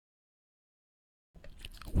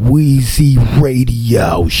Wheezy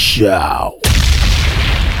Radio Show.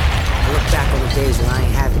 I look back on the days when I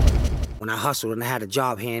ain't have it, when I hustled and I had a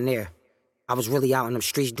job here and there. I was really out in them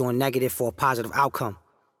streets doing negative for a positive outcome,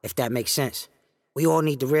 if that makes sense. We all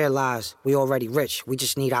need to realize we already rich, we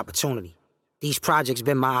just need opportunity. These projects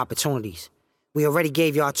been my opportunities. We already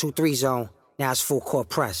gave y'all 2-3 zone, now it's full court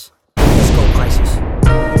press. Let's go, Crisis.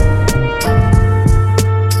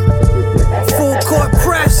 Full court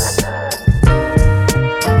press.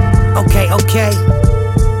 Okay.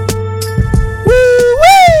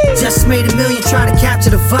 Woo-wee! Just made $1 million, try to capture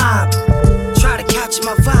the vibe. Try to capture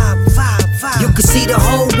my vibe. You can see the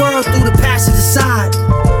whole world through the passenger side.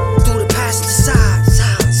 Through the passenger side.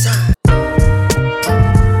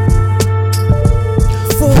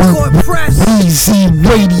 Full court press. Wheezy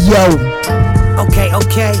Radio.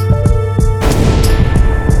 Okay.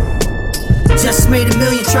 Just made $1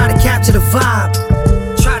 million, try to capture the vibe.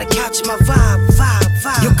 Try to capture my vibe.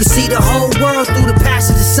 You can see the whole world through the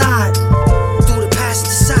passenger side. Through the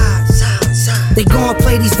passenger side. They gon'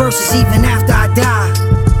 play these verses even after I die.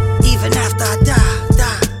 Even after I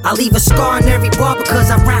die. I leave a scar in every bar because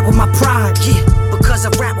I rap with my pride. Yeah, because I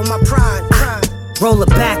rap with my pride. Roll it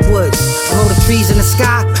backwards, blow the trees in the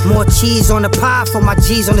sky. More cheese on the pie for my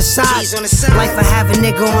G's on the side. Life I have a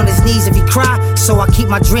nigga on his knees if he cry. So I keep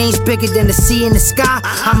my dreams bigger than the sea in the sky.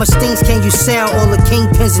 How much things can you sell? All the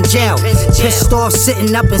kingpins in jail. Pissed off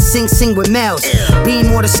sitting up and sing with males.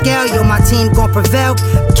 Beam or the scale, yo, my team gon' prevail.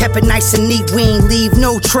 Kept it nice and neat, we ain't leave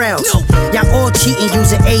no trails. Y'all all cheating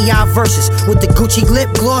using AI verses with the Gucci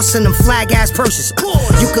lip gloss and them flag ass purses.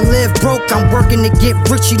 You can live broke, I'm working to get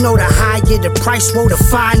rich. You know the higher the price, the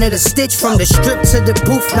finer the stitch. From the strip to the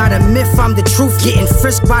booth, not a myth, I'm the truth. Getting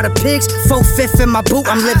frisked by the pigs, 4/5 in my boot.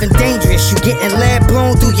 I'm living dangerous, you getting lead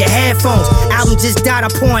blown through your headphones. Album just died,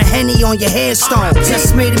 I'm pouring Henny on your headstone.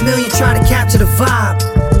 Just made $1 million, try to capture the vibe.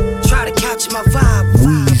 Try to capture my vibe.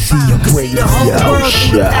 Wheezy You can see the whole world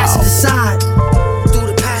through the passenger side. Through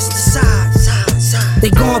the passenger side. They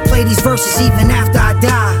gon' play these verses even after I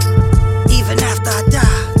die. Even after I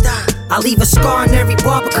die. I leave a scar in every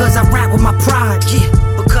bar because I rap with my pride. Yeah,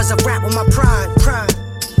 because I rap with my pride.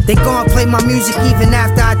 They gon' play my music even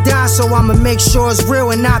after I die, so I'ma make sure it's real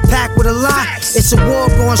and not packed with a lie. It's a war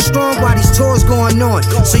going strong while these tours going on,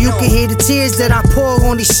 so you can hear the tears that I pour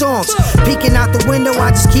on these songs. Peeking out the window, I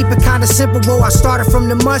just keep it kinda simple. Whoa, I started from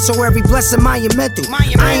the mud, so every blessing monumental.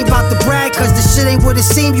 I ain't about to brag, cause the shit ain't what it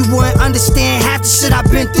seemed. You wouldn't understand half the shit I've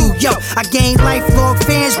been through. Yo, I gained lifelong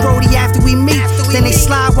fans, Brody, after we meet. Then they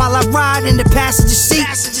slide while I ride in the passenger seat.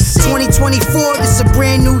 2024, this a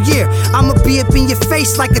brand new year. I'ma be up in your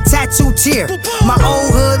face like a tattoo tear. My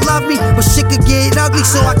old hood love me, but shit could get ugly,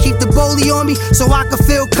 so I keep the Boley on me so I can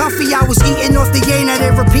feel comfy. I was eating off the yay, now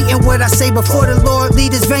they're repeating what I say. Before the Lord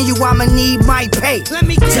lead this venue, I'ma need my pay.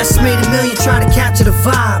 Just made $1 million, try to capture the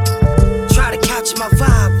vibe. Try to capture my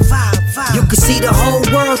vibe. You can see the whole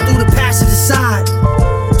world through the passenger side.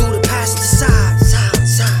 Through the passenger side.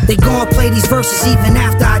 They gon' play these verses even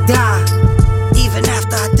after I die. Even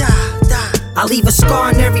after I die. I leave a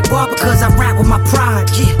scar in every bar because I rap with my pride.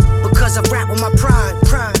 Yeah, because I rap with my pride.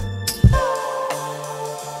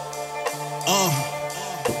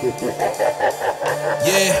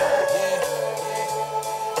 Yeah.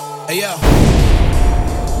 Hey yo.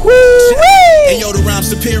 Hey yo, the rhyme's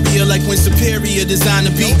superior, like when Superior designed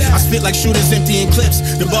the beat. I spit like shooters emptying clips.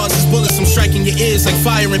 The bars is bullets, I'm striking your ears like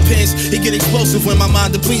firing pins. It get explosive when my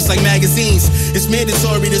mind depletes like magazines. It's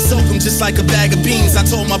mandatory to soak them just like a bag of beans. I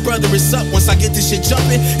told my brother it's up once I get this shit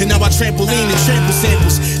jumping. And now I trampoline and trample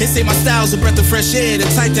samples. They say my style's a breath of fresh air, the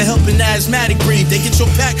type to help an asthmatic breathe. They get your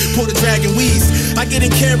pack, pull the dragon wheeze. I get in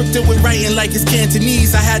character with writing like it's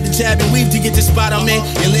Cantonese. I had to jab and weave to get this spot I'm in,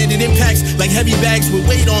 and landed impacts like heavy bags with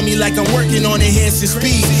weight on me, like I'm working on enhancing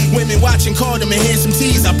speed. Women watching call them enhancing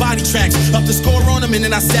tees. I body tracks up the score on them and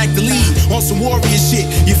then I stack the lead on some warrior shit.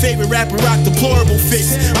 Your favorite rapper rock deplorable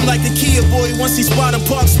fits. I'm like the Kia boy once he spot a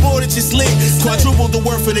park sport, it just lit. Quadruple the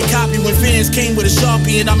worth for the copy when fans came with a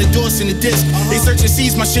Sharpie and I'm endorsing the disc. They search and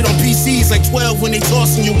seize my shit on PCs like 12 when they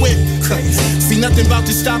tossing your whip. See, nothing about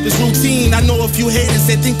to stop his routine. I know a few haters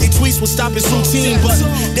that think they tweets will stop his routine, but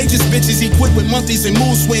they just bitches equipped with monthlies and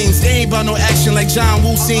mood swings. They ain't about no action like John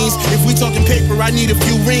Woo scenes. If we talking paper, I need a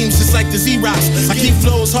few reams, just like the Xerox. I keep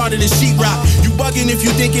flows harder than sheetrock. You bugging if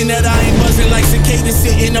you thinking that I ain't buzzing like cicadas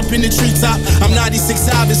sitting up in the treetop. I'm 96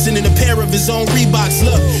 Iverson in a pair of his own Reeboks.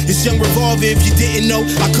 Look, it's Young Revolver if you didn't know.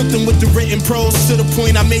 I cooked them with the written pros to the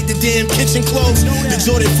point I made the damn kitchen close. The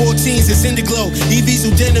Jordan 14s is indigo, EVs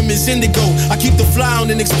who denim is indigo. I keep the fly on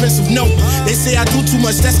an expensive note. They say I do too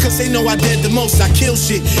much, that's cause they know I did the most. I kill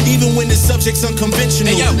shit, even when the subject's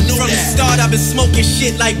unconventional. Hey yo, from the start I've been smoking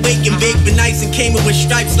shit like wake and bake. Been nice and came in with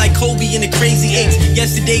stripes like Kobe and the Crazy Eights.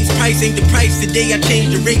 Yesterday's price ain't the price, today I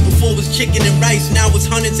changed the rate. Before it was chicken and rice, now it's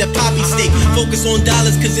hundreds at Poppy Steak. Focus on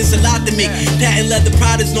dollars cause it's a lot to make. Patent leather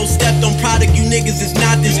products, no stepped on product. You niggas is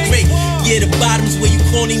not this great. Yeah, the bottom's where you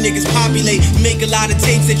corny niggas populate. Make a lot of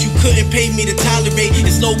tapes that you couldn't pay me to tolerate.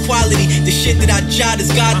 It's low quality, the shit that I jot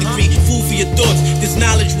is God degree. Food for your thoughts, this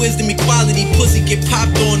knowledge, wisdom, equality. Pussy get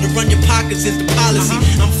popped on, to run your pockets is the policy.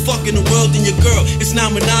 I'm fucking the world and your girl, it's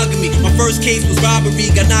not monogamy. My first case was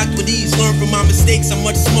robbery, got knocked with ease. Learn from my mistakes, I'm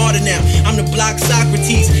much smarter now. I'm the block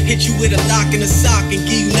Socrates, hit you with a lock and a sock and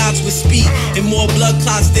give you knots with speed. And more blood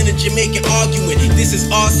clots than a Jamaican argument. This is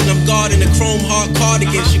arson, I'm guarding a chrome heart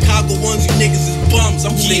cardigan. Chicago ones, you niggas is bums,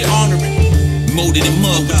 I'm who they honoring. Molded in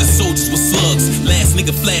mud with the soldiers with slugs. Last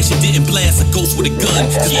nigga flash and didn't blast a ghost with a gun.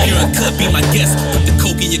 Cause pure and cut, be my guest. Put the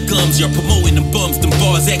coke in your gums, you're promoting them bums. Them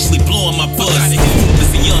bars actually blowing my buzz.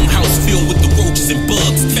 It's a young house filled with the roaches and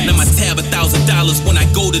bugs. Now my tab $1,000 when I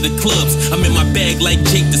go to the clubs. I'm in my bag like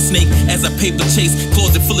Jake the Snake as I paper chase.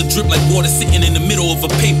 Closet full of drip like water sitting in the middle of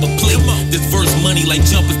a paper plate. This verse money like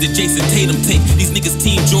jumpers that Jason Tatum take. These niggas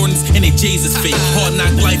team Jordans and they J's is fake. Hard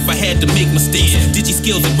knock life, I had to make mistakes. Digi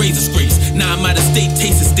skills and razor scrapes. Now I'm out of state,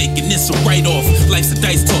 taste a steak, and this a write-off. Life's a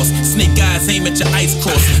dice toss. Snake eyes aim at your ice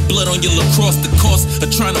cross. Blood on your lacrosse, the cost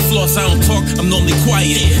of trying to floss. I don't talk, I'm normally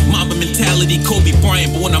quiet. Mamba mentality, Kobe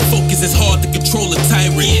Bryant. But when I'm focused, it's hard to control a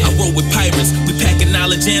tyrant. I roll with pirates, we packing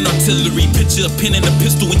knowledge and artillery. Picture a pen and a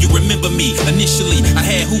pistol when you remember me. Initially, I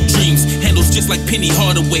had hoop dreams, handles just like Penny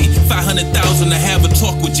Hardaway. 500,000 to have a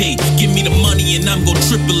talk with Jay. Give me the money and I'm gon'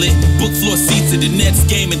 triple it. Book floor seats at the Nets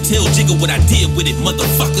game and tell Jigga what I did with it,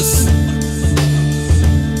 motherfuckers.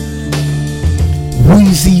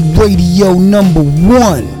 Weezy Radio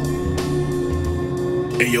 #1.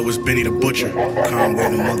 Hey yo, it's Benny the Butcher. Conway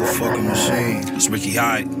the motherfucking machine. It's Ricky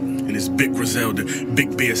Hyde. And it's Big Griselda,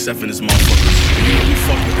 Big BSF and his motherfuckers. You know, we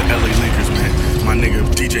fuck with the LA Lakers, man. My nigga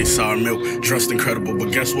DJ Sour Milk, dressed incredible.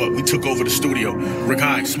 But guess what? We took over the studio. Rick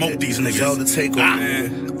Hyde, smoke these niggas. Griselda take over,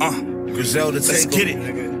 man. Griselda take over. Let's get it.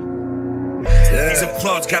 Yeah. These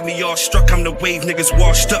applause got me all struck, I'm the wave niggas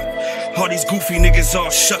washed up. All these goofy niggas all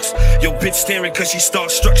shucks. Yo bitch staring cause she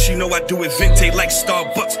starstruck. She know I do it Vente like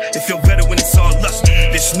Starbucks. It feel better when it's all lust.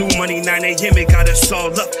 This new money 9 a.m. it got us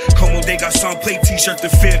all up. Como they got some play t-shirt to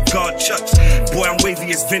fear God chucks. Boy I'm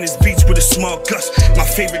wavy as Venice Beach with a small gust. My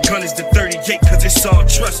favorite gun is the 38 cause it's all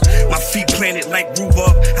trust. My feet planted like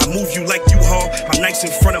rhubarb. I move you like U-Haul. I'm nice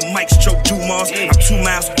in front of Mike's choke Dumas. I'm 2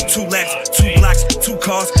 miles, 2 laps, 2 blocks, 2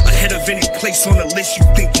 cars ahead of any place on the list you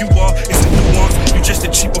think you are. It's a nuance, you just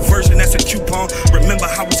a cheaper version, that's a coupon. Remember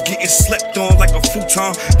I was getting slept on like a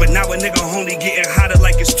futon, but now a nigga only getting hotter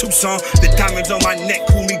like it's Tucson. The diamonds on my neck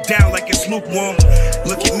cool me down like it's lukewarm.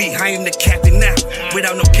 Look at me, I am the captain now.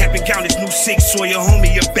 Without no cap and gown, this new 6 Sawyer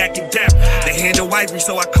homie, you're backing down. The handle ivory,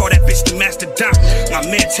 so I call that bitch the master dime. My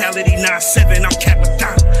mentality 9-7, I'm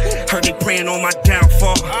Capitan. Heard they praying on my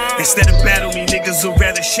downfall. Instead of battle me, niggas would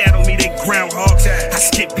rather shadow me, they groundhogs. I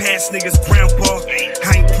skip past niggas ground ball.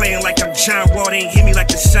 I ain't playing like I'm John Wall, they ain't hit me like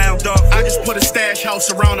the sound off. I just put a stash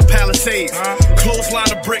house around the Palisades.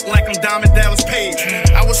 Clothesline a brick like I'm Diamond Dallas Page.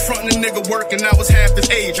 I was frontin' a nigga working, I was half his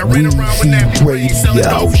age. I ran around with nappy braids, selling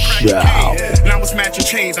dope for crack cocaine. And I was matching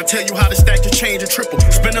chains, I tell you how to stack your change and triple.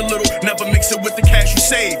 Spend a little, never mix it with the cash you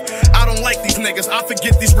save. I don't like these niggas, I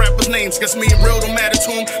forget these rappers' names. Guess me and real don't matter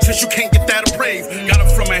to them, since you can't get that appraised. Got them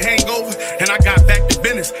from a hangover, and I got back to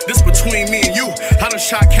business. This between me and you. I done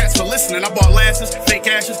shot cats for listening. I bought lashes, fake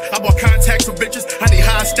ashes. I bought contacts for bitches. I need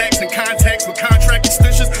high stacks and contacts with contract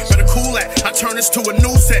extensions. Better cool that. I turn this to a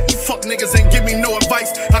new set. Fuck niggas ain't give me no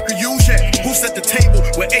advice I could use yet. Who set the table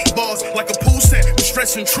with 8 balls like a pool set? With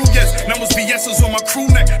stressing true, yes. Numbers VS's on my crew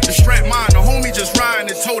neck. The strap mine. The homie just riding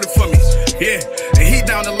and told it for me. Yeah, and he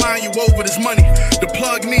down the line, you over this money. The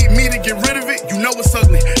plug need me to get rid of it. You know it's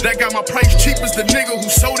ugly. That got my price cheap as the nigga who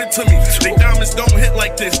sold it to me. They diamonds don't hit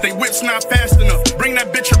like this. They whips not fast enough. Bring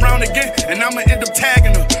that bitch around again, and I'ma end up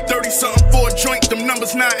tagging her. 30-something for a joint, them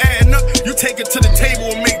numbers not adding up. You take it to the table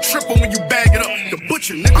and make triple when you bag it up. The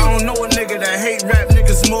butcher, nigga. I don't know a nigga that hate rap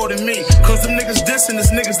niggas more than me. Cause them niggas dissing is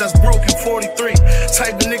niggas that's broken 43.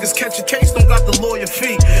 Type of niggas catch a case, don't got the lawyer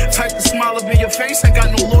feet. Type to smile up in your face, ain't got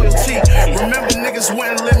no loyalty. Remember niggas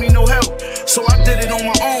wouldn't lend me no help, so I did it on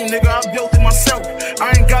my own, nigga, I built it myself.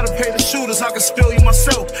 I ain't gotta pay the shooters, I can spill you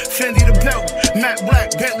myself. Fendi the belt, Matte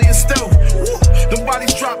Black, Bentley and Stealth. Woo. The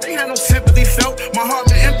bodies dropped, they had no sympathy felt. My heart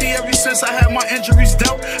been empty ever since I had my injuries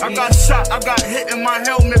dealt. I got shot, I got hit in my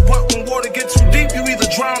helmet, but when water get too deep, you either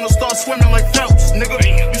drown or start swimming like Phelps. Nigga,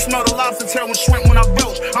 you smell the lobster tail and shrimp when I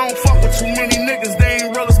belch. I don't fuck with too many niggas, they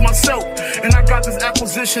ain't real as myself. And I got this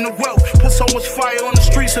acquisition of wealth. Put so much fire on the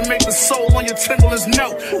streets and make the soul on your Timberlands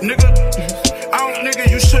melt. Nigga,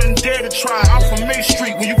 nigga, you shouldn't dare to try. I'm from May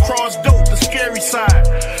Street, when you cross dope, the scary side.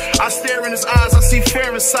 I stare in his eyes, I see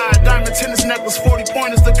fear inside. Diamond tennis necklace, 40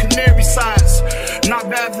 pointers, the canary size. Not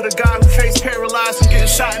bad for the guy who faced paralyzed from getting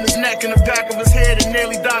shot in his neck and the back of his head and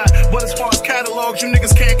nearly died. But as far as catalogs, you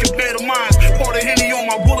niggas can't compare to mine. Pour the Henny on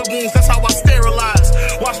my bullet wounds, that's how I sterilize.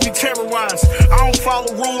 Watch me terrorize. I don't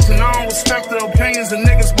follow rules and I don't respect the opinions of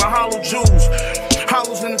niggas by hollow jewels.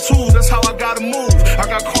 Hollows in the tools, that's how I gotta move. I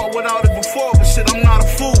got caught without it before, but shit, I'm not a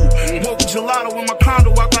fool. Woke gelato in my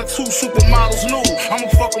condo, I got 2 supermodels new. I'ma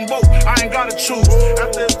fuck them both, I ain't gotta choose.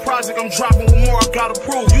 After this project, I'm dropping with more I gotta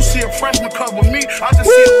prove. You see a freshman cut with me, I just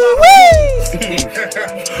see a lot of moves.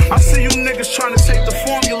 I see you niggas trying to take the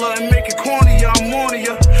formula and make it corny, yeah, I'm on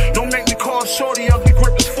ya. Don't make me call shorty up, you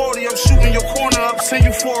grip his 40 up, shooting your corner up, send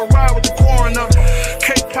you for a ride with the coroner.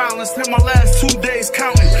 Cake piling, spent my last 2 days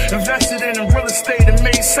counting. Invested in real estate and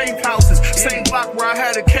made safe houses. Same block where I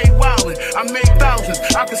had a K Wildin'. I made thousands.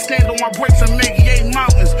 I could stand on my brakes and make 8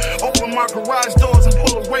 mountains. Open my garage doors and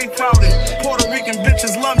pull a rape out in. Puerto Rican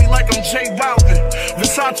bitches love me like I'm J Balvin.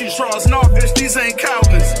 Versace drawers, no bitch, these ain't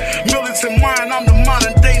Calvins. Militant mind, I'm the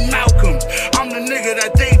modern day Malcolm. I'm the nigga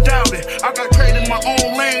that they doubted. I got created my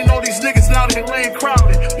own lane, all these niggas now they lane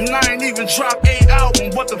crowded. And I ain't even dropped 8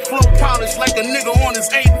 albums, but the flow polished like a nigga on his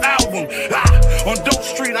 8th album. On Dope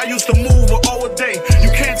Street, I used to move with all a day. You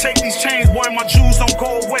can't take these chains, boy, my jewels don't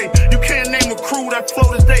go away. You can't name a crew that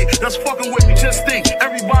flow today that's fucking with me, just think.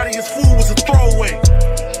 Everybody is fool was a throwaway.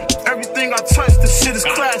 Everything I touch, this shit is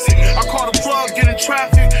classic. I caught a plug, get in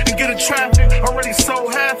traffic, and get in traffic. Already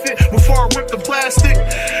sold half it before I ripped the plastic.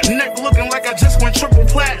 Neck looking like I just went triple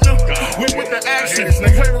platinum. Went with the action.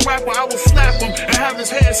 They play a rapper, I will slap him and have his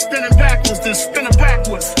head spinning backwards, then spinning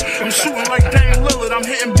backwards. I'm shooting like Dame Lillard, I'm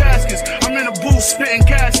hitting baskets. I'm in a booth spitting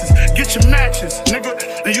gases. Get your matches, nigga.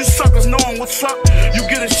 And you suckers knowing what's up. You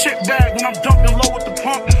get a shit bag when I'm dumping low at the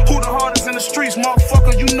pump. Who the hardest in the streets,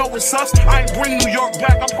 motherfucker? You know it's us. I ain't bring New York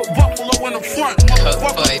back, I put Buffalo in the front,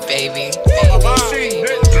 motherfucker. Boy, baby.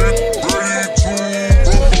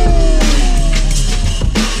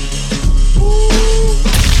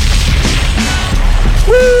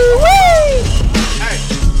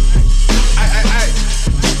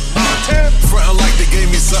 Frontin' like they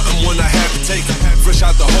gave me something when I had to take it. Fresh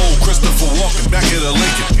out the hole, Christopher walking back at a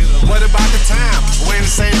Lincoln. What about the time? Wearing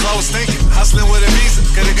the same clothes, thinking. Hustling with a visa,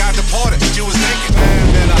 could've got deported. You was thinking,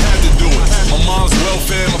 man, I had to do it. My mom's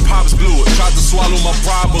welfare, my pops blew it. Tried to swallow my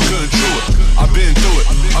pride, but couldn't chew it. I've been through it.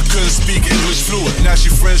 I couldn't speak English fluent. Now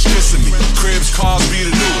she French kissing me. Cribs, cars be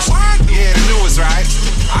the newest. Yeah, the newest, right?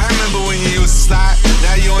 I remember when you used to slide.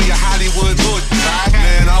 Now you on your Hollywood boot, right?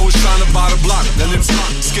 Man, I was trying to buy the block. That lips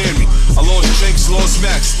scared me. I lost Jinx, lost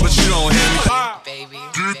Max, but you don't hear me. Baby,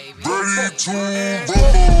 Get ready to rumble.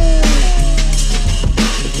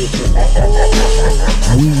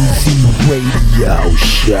 Weezy Radio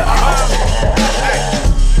Show.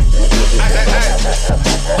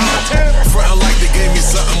 Frontin' like they gave me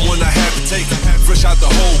something when I had to take it. Fresh out the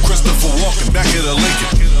hole, Christopher walking back at a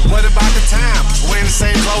Lincoln. What about the time? Wearing the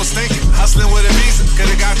same clothes, thinking. Hustling with a visa,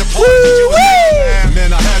 could've got deported.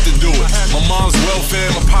 Man, I had to do it. My mom's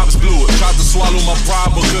welfare, my pops blew it. Tried to swallow my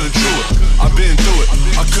pride, but couldn't chew it. I've been through it.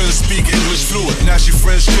 I couldn't speak English fluent. Now she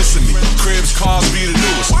French kissing me. Cribs, cars be the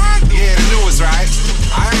newest. Yeah, the newest, right?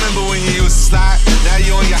 I remember when you used to slide. Now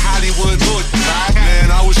you on your Hollywood boot, right? Man,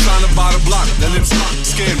 I was trying to buy the block. That lips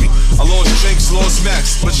scared me. I lost Jinx, lost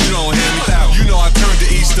Max, but you don't hear me. You know I turned the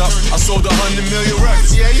East up. I sold 100 million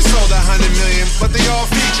records. Yeah, you sold 100 million, but they all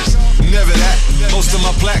features. Never that. Most of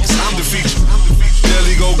my plaques, I'm the feature.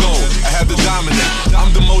 Barely go gold. I have to dominate.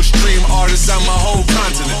 I'm the most streamed artist on my whole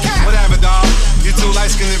continent. Whatever, dog. You too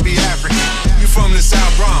light-skinned to be African. You from the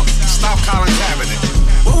South Bronx. Stop calling cabinet.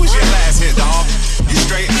 What was your last hit, dog? You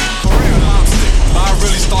straight? For real, lobster. I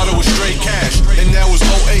really started with straight cash, and that was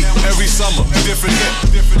 08. Every summer, different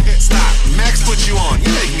hit. Stop. Max put you on.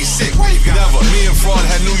 You make me sick. Never. Me and Fraud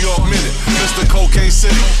had New York Minute. Mr. Cocaine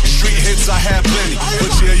City. Street hits, I had plenty.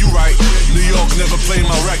 But yeah, you right. New York never played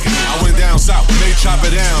my record. I went down south, made chop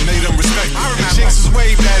it down, made them respect me. And Jinx is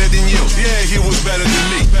way better than you. Yeah, he was better than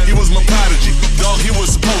me. He was my prodigy. Dog, he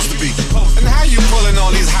was supposed to be. And how you pulling all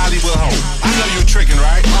these Hollywood hoes? I know you tricking,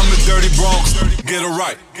 right? I'm the dirty Bronx. Get it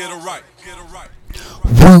right. Get it right. Get it right.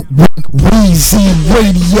 Weezy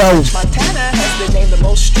Radio. Montana has been named the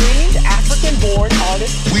most streamed African-born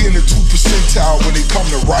artist. We in the 2 percentile when it come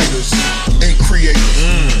to writers and creators.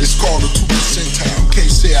 It's called the 2 percentile.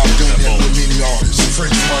 Can't say I've done that with many artists.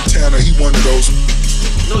 French Montana, he one of those.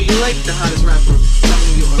 No, you like the hottest rapper from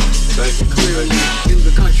New York. Clearly in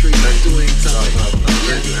the country doing something.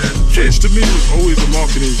 French to me was always a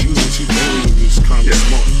marketing genius. He always was kind of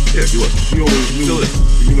smart. Yeah, he was. He always knew it.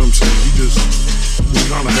 You know what I'm saying? He just was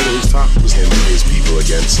kind of ahead of his time. It was him and his people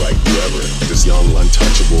against like whoever. This young,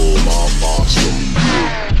 untouchable mob boss from.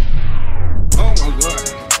 Oh my god.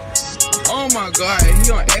 Oh my god. He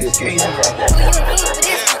on SK.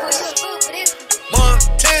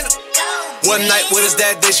 Montana. One night with us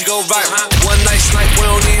that day, she go viral. One night snipe, we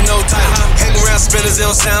don't need no title. Hang around spinners, they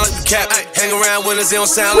don't sound like the cap. Hang around winners, they don't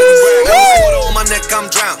sound like the brag. Water on my neck, I'm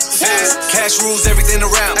drowned. Cash rules everything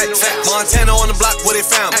around. Montana on the block where they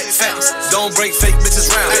found me. Don't break fake bitches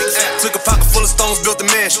round. Took a pocket full of stones, built a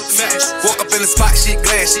mansion. Walk up in the spot, she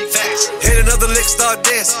glance. Hit another lick, start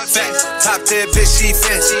dancing. Top 10 bitch, she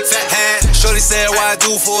fancy. Shorty said, why I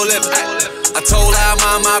do for a living. I told her I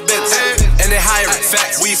mind my business. And they hire it.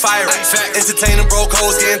 We fire it. Entertaining broke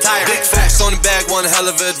hoes getting tired. Big facts on the bag, one hell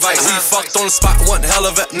of advice. We fucked on the spot, one hell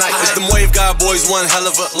of a night. It's them wave guy boys, one hell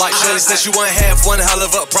of a light. Shorty said she want half, one hell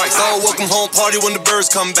of a price. Oh, welcome home party when the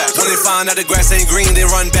birds come back. When they find out the grass ain't green, they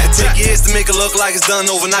run back. Take years to make it look like it's done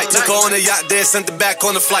overnight. Took her on a yacht there, sent her back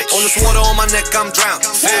on the flight. On this water on my neck, I'm drowned.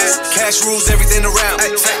 Cash rules everything around.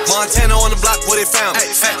 Montana on the block where they found me.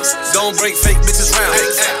 Don't break fake bitches round.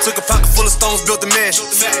 Took a pocket full of stones, built a mansion.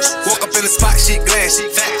 Walk up in the spot, she glance.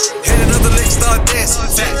 Hit another lick, start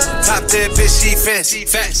dancing. Top 10 bitch, she fancy.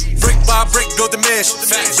 Brick by brick, built the mansion.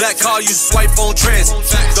 Black car, you swipe on trans.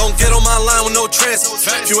 Don't get on my line with no trans.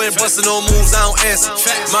 If you ain't busting no moves, I don't answer.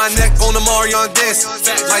 My neck on the Marion dance.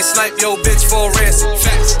 Might snipe yo bitch for a ransom.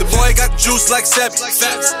 The boy got juice like Sebby.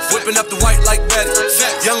 Whipping up the white like Betty.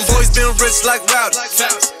 Young boys been rich like Rowdy.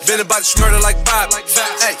 Been about to smurder like Bob.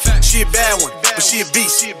 Hey, she a bad one, but she a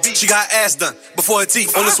beast. She got ass done before her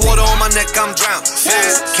teeth. On this water on my neck, I'm drowned.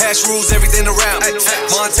 Cash rules everything around.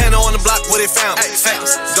 Montana on the block where they found me.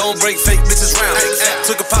 Don't break fake bitches round.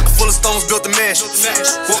 Took a pocket full of stones, built a mansion.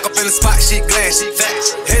 Walk up in the spot, she glance.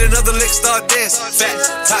 Hit another lick, start dancing.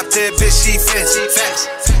 Top 10 bitch, she fancy.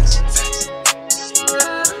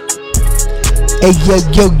 Hey yo,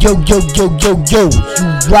 you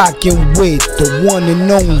rockin' with the one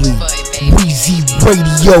and only Weezy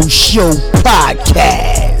Radio Show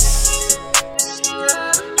Podcast.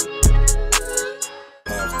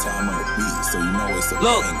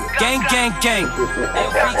 Look, gang.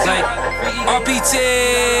 Like,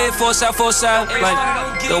 RPT, 4 like,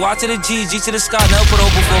 the Y to the G to the sky, never put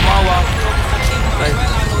over for my wall.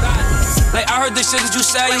 Like, I heard the shit that you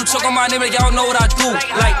say, you talking my name like y'all know what I do.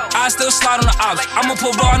 Like, I still slide on the ops. I'ma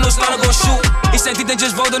put raw, I know Slaughter gon' shoot. He said he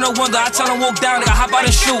just voted, no wonder. I tell him walk down, nigga, hop out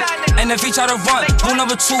and shoot. And if he try to run, rule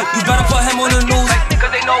number 2, you better put him on the news. Cause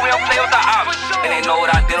they know we don't play with the ops. And they know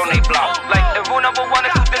what I did on they block. Like, if rule number 1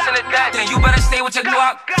 is this and that, then you better stay with your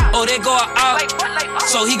Glock. Oh, they go out.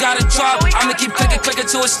 So he gotta drop. I'ma keep clicking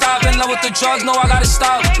till it stop. In love with the drugs, no, I gotta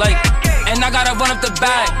stop. Like, and I gotta run up the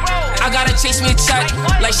bag. I gotta chase me a check.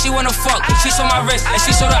 Like, she wanna fuck. She saw my wrist, and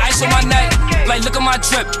she saw the ice on my neck. Like, look at my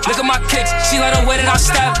drip, look at my kicks. She like the way that I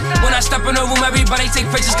step. When I step in the room, everybody take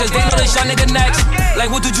pictures, cause they know this young nigga next.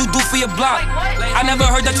 Like, what did you do for your block? I never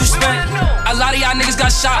heard that you spent. A lot of y'all niggas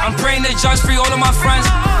got shot. I'm praying that judge free all of my friends.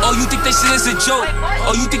 Oh, you think this shit is a joke?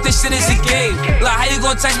 Oh, you think this shit is a game? Like, how you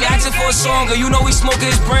gonna text me asking for a song? Or you know we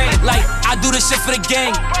smoking his brain? Like, I do this shit for the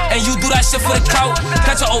gang, and you do that shit for the clout.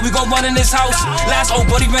 Catch a, oh, we gon' run in this house. Last old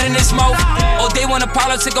buddy ran in his mouth. Oh, they wanna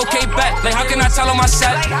politic, okay, bet. Like, how can I tell on my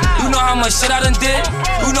set? You know how much shit I done did?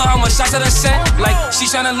 You know how much shots I done sent? Like, she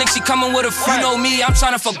tryna link, she coming with a friend. You know me, I'm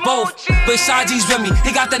tryna fuck both. But Shaji's with me,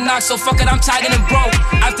 he got the knock, so fuck it, I'm tagging him, bro.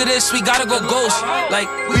 After this, we gotta go ghost. Like,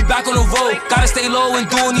 we back on the road. Gotta stay low and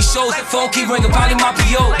doing these shows. Phone keep ringing, probably my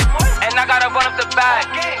PO. And I gotta run up the bag.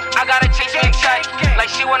 I gotta chase me a check. Like,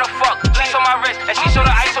 she wanna fuck. She saw my wrist, and she saw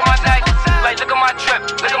the ice on my neck. Like, look at my drip,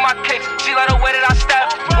 look at my kicks. She like the way that I step.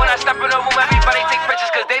 When I step in the room, everybody take pictures,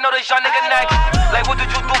 cause they know this young nigga next. Like, what did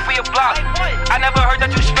you do for your block? I never heard that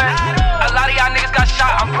you spent. A lot of y'all niggas got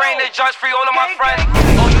shot. I'm praying that judge free all of my friends.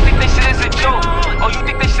 Oh, you think this shit is a joke? Oh, you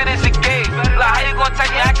think this shit is a game? Like, how you gonna text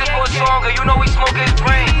me asking for a song? Or you know we smoking his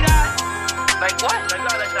brain? Like, what?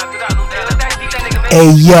 Hey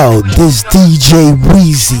yo, this DJ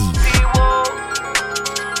Weezy.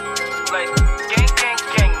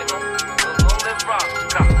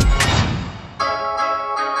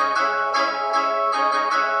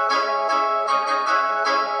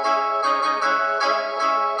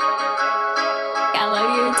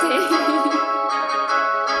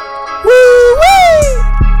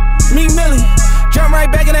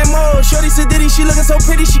 Shorty said Diddy, she looking so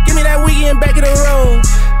pretty, she give me that wiggy in back of the road.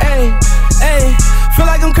 Ayy, ayy, feel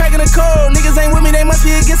like I'm cracking the code. Niggas ain't with me, they must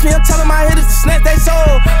be against me. I'm telling my hitters to snap they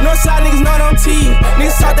soul. Northside niggas know I'm T.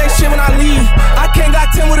 Niggas talk that shit when I leave. I can't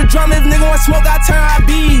got 10 with a drum. If nigga want smoke, I turn I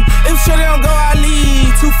beat. If shorty don't go, I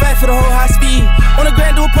leave. Too fat for the whole high speed. On the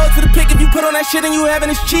grand, do a post for the pick. If you put on that shit and you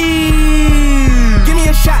having this cheese. Give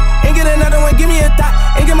me a shot, and get another one, give me a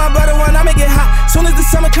thought. And get my brother one, I make it hot. Soon as the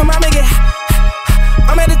summer come, I make it hot.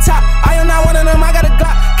 I'm at the top, I am not one of them, I got a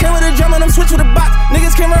Glock. Came with a drum and I'm switch with a box.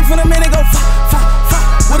 Niggas can run from the man, they go fuck, fuck, fuck.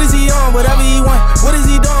 What is he on? Whatever he want. What is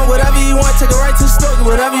he doing? Whatever he want. Take it right to the store,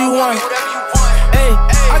 whatever you want. Hey,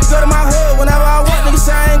 I can go to my hood whenever I want. Niggas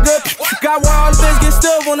say I ain't good. Got one, all the bitch get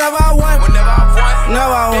still whenever I want.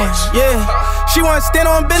 Whenever I want, yeah. She wanna stand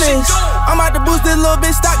on business. I'm about to boost this little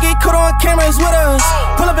bitch stock, get caught on cameras with us.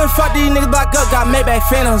 Pull up and fuck these niggas block up, got Maybach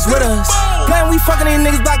Phantoms with us. Playing we fucking these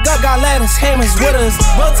niggas block up, got ladders, hammers with us.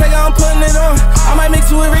 Both take I'm putting it on. I might mix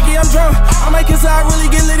it with Ricky, I'm drunk. I might kiss her, I really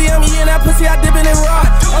get litty. I'm eating that pussy, I dip in it raw.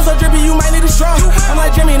 I'm so drippy, you might need a straw. I'm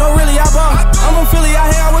like Jimmy, no really, I ball. I'm from Philly,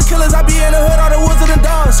 I hang out with killers. I be in the hood, all the woods of the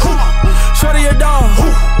dogs. Shorty a dog,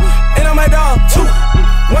 and I'm my dog too.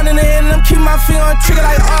 One in the head and I'm keeping my feet on trigger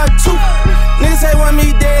like R2. Niggas say want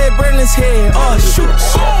me dead, burn his head. Oh shoot,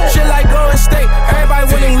 shit like Golden State. Everybody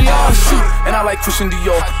winning, we all shoot. And I like Christian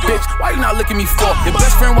Dior. Bitch, why you not looking me for? Your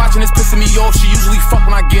best friend watching is pissing me off. She usually fuck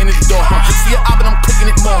when I get in the door. See it up and I'm clicking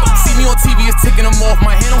it more. See me on TV, it's ticking them off.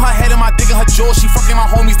 My hand on her head and my dick in her jaw. She fucking my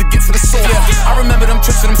homies to get to the source. Yeah, I remember them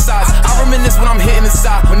trips to them sides. I reminisce when I'm hitting the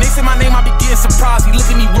side. When they say my name, I be getting surprised. He look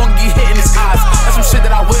at me wrong, get hit in his eyes. That's some shit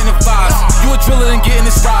that I wouldn't advise. You a driller and getting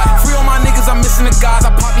this ride. Free all my niggas, I'm missing the guys.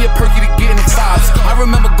 I pop me a perky to get in the vibes. I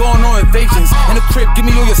remember going on invasions. In the crib, give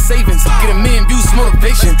me all your savings. Get a million views,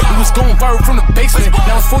 motivation. We was going viral from the basement.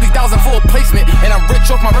 Now it's 40,000 for a placement. And I'm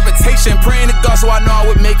rich off my reputation. Praying to God so I know I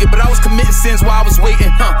would make it. But I was committing sins while I was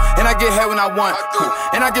waiting. And I get head when I want.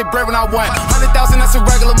 And I get bread when I want. 100,000, that's a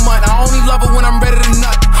regular month. I only love her when I'm ready to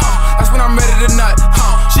nut. That's when I'm ready to nut.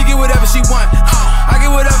 She get whatever she want. I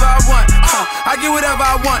get whatever I want. I get whatever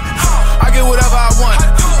I want. I get whatever I want.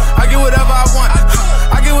 I get whatever I want.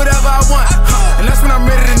 I get whatever I want. And that's when I'm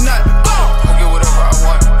ready to nut. I get whatever I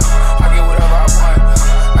want. I get whatever I want.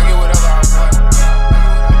 I get whatever I want.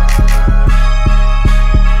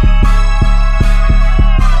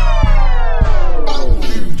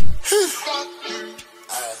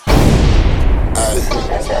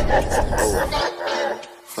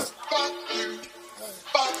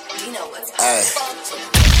 Hey.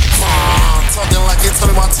 Talking like you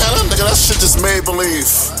telling my talent, nigga, that shit just made believe.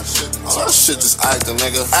 Oh, that shit just acting,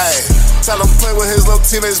 nigga. Hey, tell him play with his little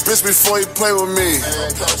teenage bitch before he play with me.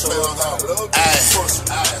 Hey,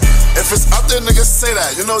 if it's up there, niggas say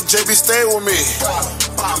that. You know JB stay with me.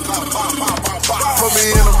 Put me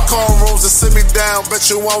in them cornrows and sit me down. Bet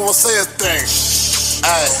you one won't say a thing.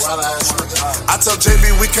 Ay. I tell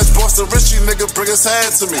JB we catch Boston Richie, nigga, bring his hand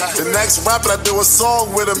to me. The next rapper I do a song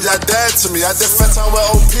with him, y'all dead to me. I did fat time with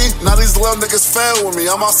OP, now these little niggas fail with me.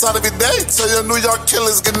 I'm outside every day, tell your New York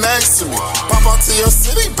killers get next to me. Pop out to your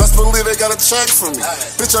city, best believe they got a check for me.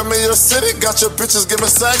 Bitch, I'm in your city, got your bitches giving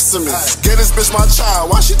sex to me. Get this bitch my child,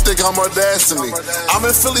 why she think I'm her dad to me? I'm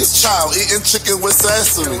in Philly's child, eating chicken with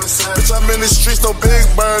sesame. Bitch, I'm in the streets, no Big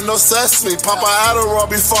Bird, no sesame. Pop a Adderall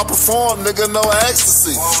before I perform, nigga, no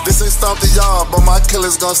ecstasy. This ain't Stomp the Yard, but my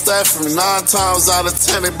killers gon' stand for me. 9 times out of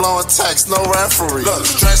 10, they blowing text, no referee. Look,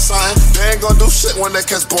 stretch sign, they ain't gon' do shit when they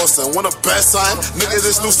catch Boston. When the best sign, nigga,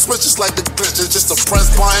 this new switch is like the glitch, it's just a press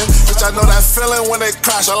button. Bitch, I know that feeling when they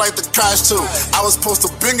crash, I like to crash too. I was supposed to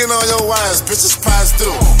bingin' on your ass, bitches past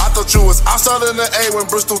due. I thought you was outside in the A when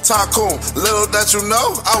Bristol Tycoon. Little that you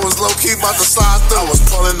know, I was low-key about to slide through. I was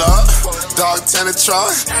pulling up, dog tinted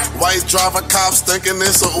truck, white driver cops thinking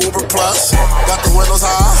it's a Uber Plus. Got the windows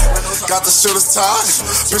high, got the shooter's tie.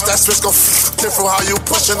 Bitch, that switch gon' different how you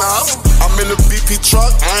pushing up. I'm in the BP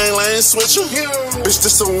truck, I ain't lane switching. Bitch,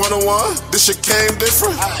 this a 101, this shit came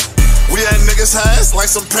different. We had niggas has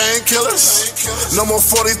like some painkillers. No more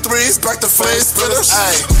 43s, back to flame spitters.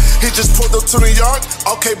 Ay, he just pulled up to New York.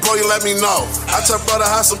 Okay, bro, you let me know. I tell brother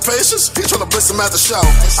have some patience. He tryna blitz him at the show.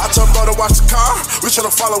 I tell brother watch the car. We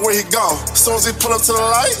tryna follow where he go. As soon as he pull up to the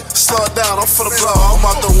light, slow it down. I'm for the blow. I'm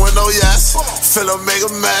out the window, yes. Finna make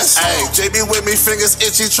a mess. Ay, JB with me, fingers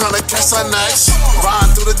itchy, tryna catch her next.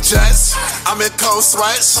 Riding through the jets. I'm in cold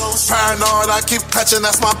sweats. Paranoid, I keep catching.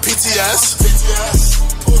 That's my PTS.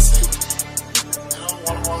 Pussy.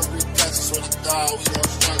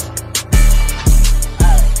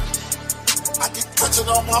 I keep catching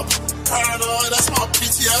on my paranoid, that's my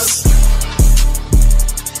PTS.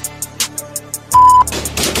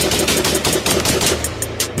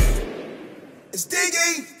 It's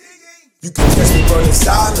Diggy. You can catch me running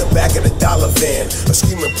side in the back of the dollar van, or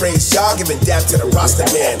screaming praise y'all, giving dap to the roster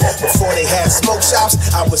man. Before they had smoke shops,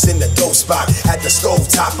 I was in the dope spot. At the stove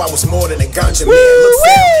top, I was more than a ganja man. Look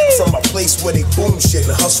fam, from a place where they boom shit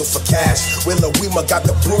and hustle for cash. Where Lawima got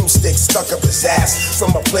the broomstick stuck up his ass.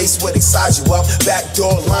 From a place where they size you up, back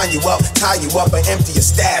door line you up, tie you up and empty your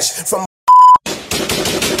stash. From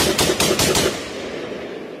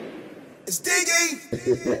It's Diggy.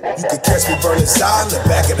 You could catch me burning side in the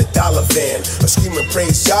back of the dollar van, or screaming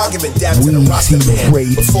praise y'all, giving dap to the roster man.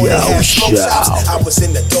 Before they had smoke shops, I was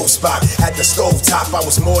in the dope spot. At the stove top, I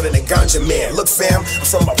was more than a ganja man. Look fam, I'm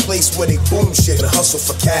from a place where they boom shit and hustle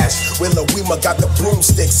for cash. Where Lawima got the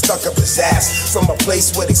broomstick stuck up his ass. From a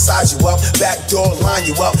place where they size you up, back door line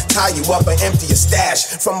you up, tie you up and empty your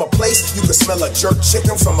stash. From a place you could smell a jerk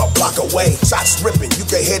chicken from a block away. Shots ripping, you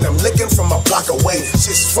could hear them licking from a block away.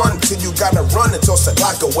 Shit's fun till you gotta run and toss a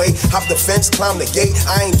block away. Hop the fence, climb the gate.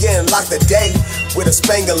 I ain't getting locked today. Where the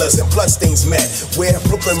Spanglers and Bloodstains met. Where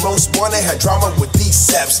Brooklyn Most Wanted had drama with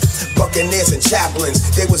D-Seps. Buccaneers and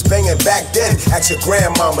Chaplains, they was banging back then. Ask your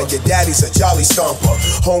grandmama, your daddy's a jolly stomper.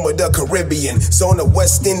 Home of the Caribbean, zone of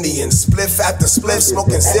West Indians. Spliff after spliff,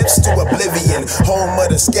 smoking zips to oblivion. Home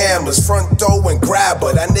of the scammers, front door and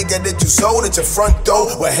grabber. That nigga that you sold at your front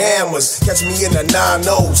door with hammers. Catch me in the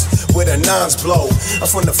 9-0s, where the nines blow. I'm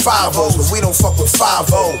from the 5-0s, but we don't fuck with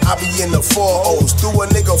 5-0. I be in the 4-0s, do a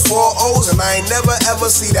nigga 4-0s, and I ain't never ever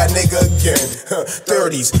see that nigga again.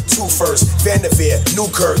 30s, 2-1st, Vanderveer,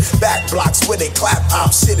 Newkirk, back blocks where they clap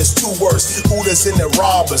out. Shit is too worse. Hooters and the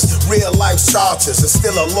robbers, real life charters. It's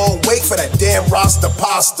still a long wait for that damn roster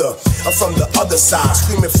pasta. I'm from the other side,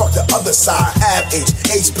 screaming fuck the other side.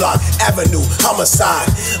 H Block, Avenue, homicide.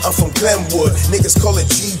 I'm from Glenwood, niggas call it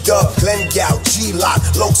G-Dub, Glengow, G-Lock,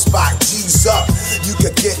 low spot, G's up. You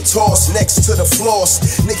could get tossed next to the floors.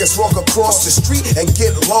 Niggas walk across the street and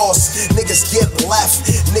get lost. Niggas get left,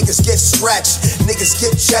 niggas get stretched. Niggas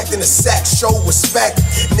get checked in the sack, show respect.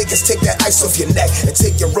 Niggas take that ice off your neck and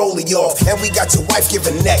take your rollie off. And we got your wife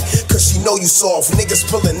giving neck, cause she know you soft. Niggas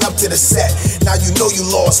pulling up to the set, now you know you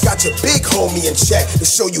lost. Got your big homie in check to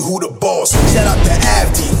show you who the boss. Shout out to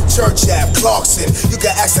Avdi, Church Ave, Clarkson. You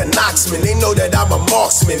can ask the Knoxman, they know that I'm a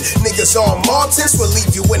marksman. Niggas on Martins will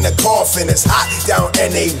leave you in the coffin. It's hot down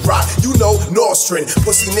N.A. Rock, you know Nostrand.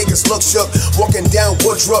 Pussy niggas look shook, walking down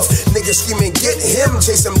Woodruff. Niggas screaming get him,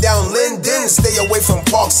 chase him down Linden. Stay away from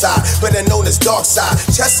Parkside, better known as Darkside.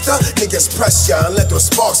 Chester, niggas press ya and let those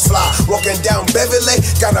sparks fly. Walking down Beverly,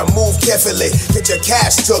 gotta move carefully. Get your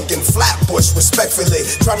cash took in Flatbush, respectfully.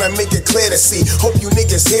 Tryna make it clear to see, hope you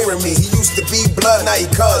niggas hearing me. He used to be blood, now he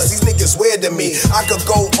cuz. These niggas weird to me. I could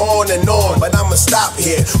go on and on, but I'ma stop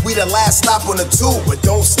here. We the last stop on the tube, but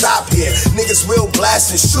don't stop here. Niggas will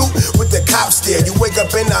blast and shoot with the cops there. You wake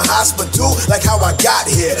up in the hospital like how I got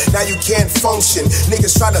here. Now you can't function.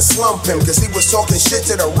 Niggas try to slump him cause he was talking shit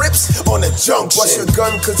to the Rips on the junction. Bust your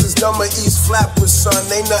gun cause it's number East Flatbush, son.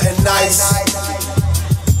 Ain't nothing nice.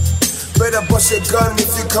 Better bust your gun if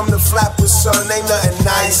you come to Flatbush, son. Ain't nothing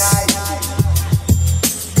nice.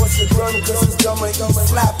 Bust your gun cause it's number East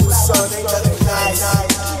Flatbush, son. Ain't nothing nice.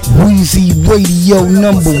 Weezy Radio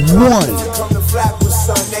number 1. Come to Flatbush,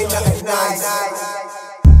 son. Ain't nothing nice.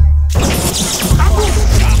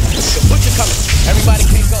 What you coming? Everybody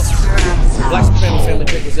can't go. Black family,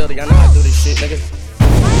 Jake Griselda. Y'all know how to do this shit, niggas.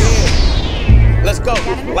 Yeah. Let's go.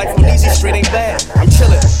 Life on Easy Street ain't bad. I'm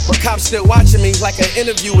chillin', but cops still watching me like an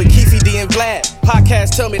interview with Keefy D and Vlad.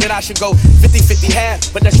 Podcasts tell me that I should go 50-50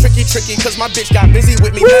 half, but that's tricky cause my bitch got busy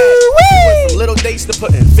with me bad. Went from little dates to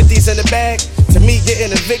putting 50s in the bag, to me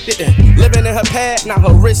getting evicted and living in her pad. Now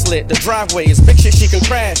her wristlet, the driveway is big shit she can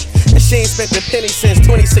crash, and she ain't spent a penny since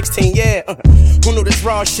 2016, yeah. Who knew this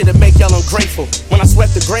raw shit'd make y'all ungrateful? When I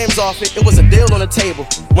swept the grams off it, it was a deal on the table.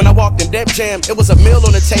 When I walked in Def Jam, it was a meal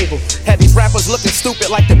on the table. Had these rappers looking stupid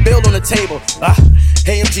like the bill on the table.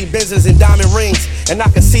 AMG Benzes and diamond rings. And I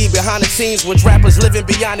could see behind the scenes which rappers living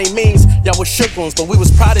beyond their means. Y'all was shook ones, but we was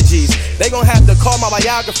prodigies. They gon' have to call my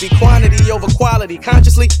biography quantity over quality.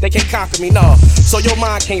 Consciously, they can't conquer me, no. So your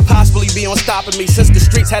mind can't possibly be on stopping me. Since the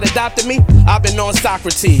streets had adopted me, I've been on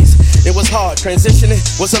Socrates. It was hard, transitioning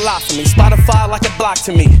was a lot for me. Spotify like a block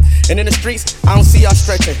to me. And in the streets, I don't see y'all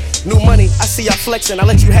stretching. New money, I see y'all flexing. I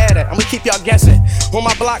let you have that, I'ma keep y'all guessing. On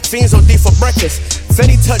my block, fiends OD for breakfast.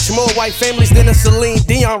 Fetty touch more white families than a Celine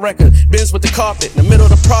Dion record. Benz with the carpet, in the middle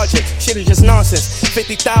of the project. Shit is just nonsense.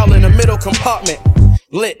 50,000 in the middle compartment.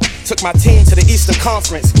 Lit, took my team to the Eastern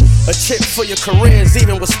Conference. A chip for your careers,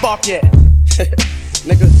 even with Spark yet.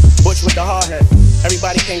 Nigga, Butch with the hard hat.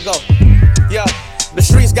 Everybody can go. Yo, the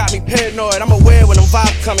streets got me paranoid. I'm aware when them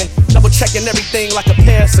vibes coming. Double checking everything like a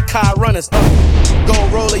pair of Sakai runners.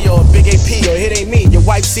 Gold roller or Big AP or it ain't me. Your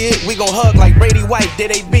wife see it, we gon' hug like Brady White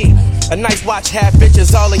did AB. A nice watch, half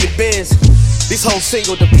bitches, all of your biz. These hoes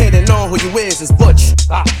single depending on who you is. It's Butch.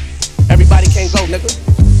 Everybody can't go, nigga.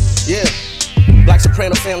 Yeah. Black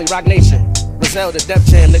Soprano family, Rock Nation. Brazil, the Def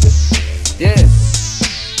Jam, nigga. Yeah.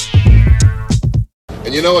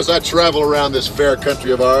 And you know, as I travel around this fair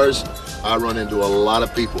country of ours, I run into a lot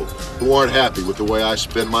of people who aren't happy with the way I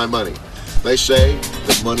spend my money. They say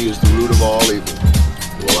that money is the root of all evil.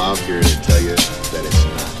 Well, I'm here to tell you that it's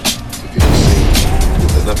not. If you can see,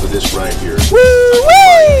 with enough of this right here,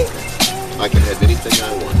 I can have anything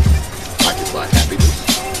I want. I can buy happiness.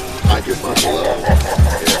 I can buy love.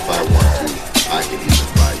 And if I want to, I can even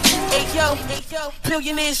buy you. Hey yo,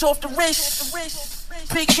 billionaires off the wrist.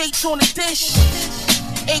 Big cakes on the dish.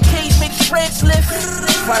 AKs make shreds lift.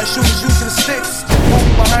 Fire shooters using the sticks.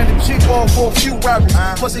 Walking behind the cheap wall for a few robberies.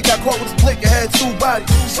 Plus he got caught with his blick and had 2 bodies.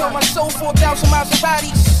 Sold my soul 4,000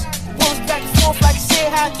 Maseratis. Bullets back and forth like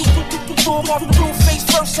said hockey. Boom off the roof, face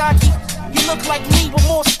first hockey. You look like me, but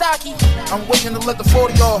more stocky. I'm waiting to let the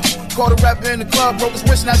 40 off. Caught a rapper in the club, broke his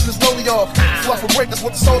wrist, snatching his rollie off. Fluff a break, that's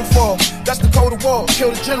what the soda for. That's the code of war.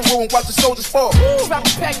 Kill the general and watch the soldiers fall. Drop a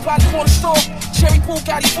pack by the corner store. Cherry pool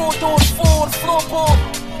got his 4 doors, 4 on the floorboard.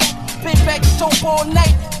 Been back to dope all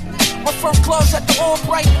night. My first club's at the All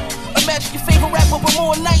Bright. Imagine your favorite rapper, but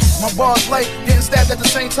more nice. My bars late, getting stabbed at the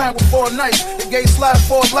same time with 4 knives. The gate slide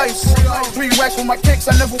 4 lights. 3 racks with my kicks,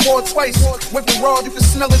 I never wore twice. Whipping raw, you can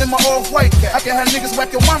smell it in my off-white. I can have niggas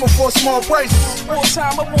whack your mama for a small price. All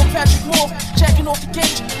time, I want Patrick Moore. Jacking off the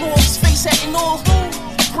gauge, more his face acting off.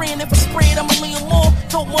 Praying if I spray it, I'ma lean more.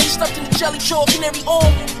 Dope money stuffed in the jelly jaw, canary arm.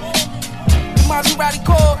 The Maserati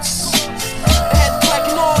cords. Head black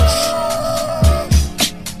and orange.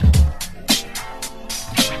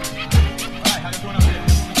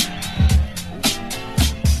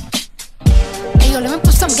 Yo, let me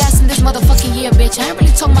put some gas in this motherfucking year, bitch. I ain't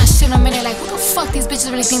really talking my shit in a minute. Like, who the fuck these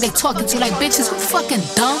bitches really think they talking to? Like, bitches, who fucking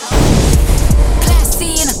dumb? Class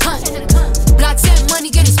C in a cunt. Block 10 money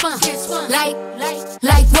getting spun.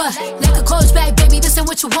 Like what? Like a coach bag, baby, this ain't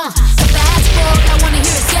what you want. If I ask for all I wanna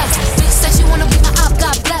hear is yes. Bitch said she wanna be my op,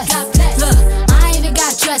 God bless. Look, I ain't even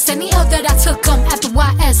got dressed. Any L that I took come after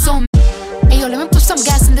YS on me. Hey yo, let me put some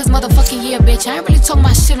gas in this motherfucking year, bitch. I ain't really talking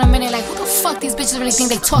my shit in a minute. Like, who the fuck these bitches really think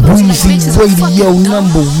they talking to? Like, bitches, who fucking dumb?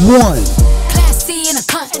 #1. Class C in a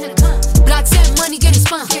cunt. Block 10 money getting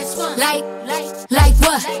spun. Like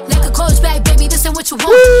what? Like a coach bag, baby, this ain't what you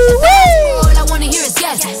want. If I ask for all I wanna hear is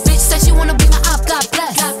yes. Bitch said she wanna be my op, God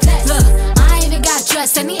bless. Look, I ain't even got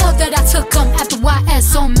dressed. Any L that I took come after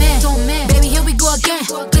YS on man. Baby, here we go again.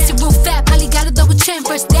 Pussy roof fat, probably got a double chin.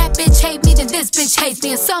 First that bitch hate me, then this bitch hates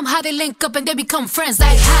me. And somehow they link up and they become friends.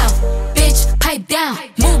 Like how? Bitch, pipe down.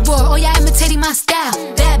 Move board, oh yeah, imitating my style.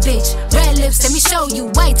 Bad bitch, red lips, let me show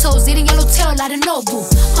you. White toes, eating yellow tail like a noble.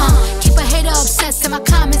 Keep a hater obsessed in my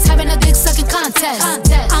comments, having a dick sucking contest.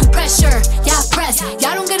 I'm pressure, y'all press.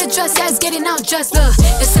 Y'all don't get a dress, y'all's getting out dressed. Look,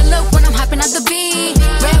 it's a look when I'm hopping at the beat.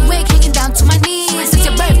 Red wig hanging down to my knees. It's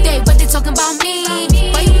your birthday, but they talking about me.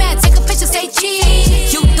 Why you mad? Take a picture, say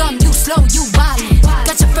cheese. You dumb, you slow, you wildin'.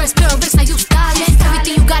 Got your first pair of wrist, now you styling.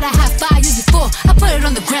 Everything you gotta have 5 years before. I put it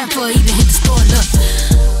on the gram for even hit the store. Look,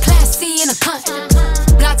 Class C in a cunt.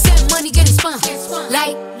 Block 10 money getting spun.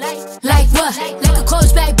 Like what? Like a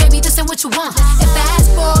coach bag, baby, this ain't what you want. If I ask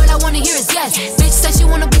for all I wanna hear is yes. Bitch said she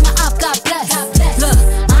wanna be my op, God bless. Look,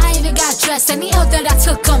 I ain't even got dressed. Any L that I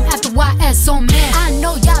took come after YS on man. I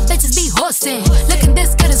know y'all bitches be hosting. Looking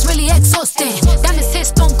this good is really exhausting. Diamonds hit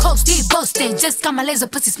stone cold, Steve boasting. Just got my laser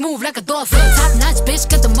pussy smooth like a dolphin. Top notch bitch,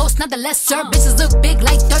 get the most, not the lesser. Bitches look big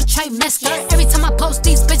like third trimester. Every time I post,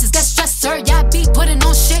 these bitches get stressed, sir. Yeah, I be putting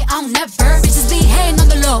on shit, I don't never. Bitches be hating on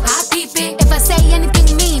the low, I peep it. If I say anything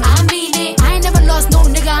mean, I mean it. I ain't never lost no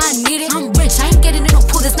nigga, I need it. I'm rich, I ain't getting in no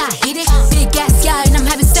pool that's not heated. Big ass, yeah, and I'm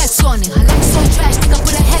having sex on it. I like so trash, nigga,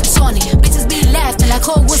 put a hex on it. Bitches be laughing like,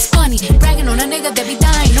 oh, what's funny? Bragging on a nigga that be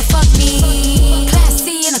dying to fuck me. Class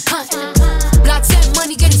C in a cunt. Block set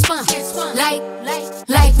money getting spun.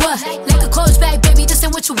 Like what? Like a coach bag, baby, this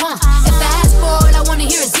ain't what you want. If I ask for all I wanna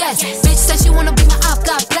hear is yes. Bitch said she wanna be my op,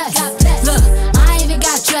 God bless. Look, I ain't even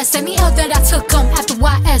got dressed. Any L that I took after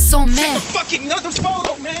YS, oh man. Fucking another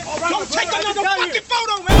photo, man. Don't take another fucking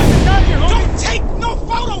photo, man. Don't take no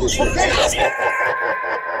photos. Okay.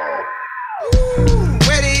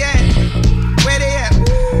 Where they at? Where they at?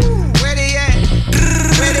 Where they at?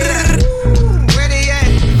 Where they at? Where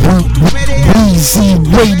they at? Weezy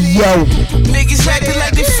Radio. Niggas acting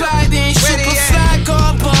like they fly, they ain't super fly,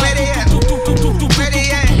 gone bum. Where they at? Where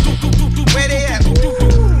they at? Where they at?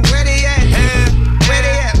 Where they at? Where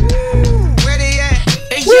they at? Where they at?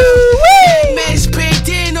 Hey yo, man's paid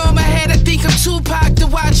in on my head. I think I'm Tupac to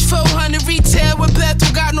watch 400 retail with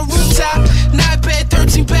Bethel got no rooftop. 9 bed,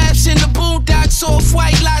 13 baths in the boondocks. Off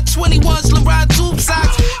white lot, 21s, LeBron tube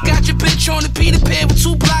socks. Got your bitch on the Peter Pan with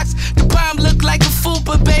 2 blocks. The bomb look like a fool,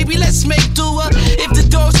 but baby, let's make do her. If the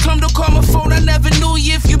doors come, don't call my phone. I never knew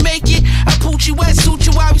you. If you make it, I put you wet, suit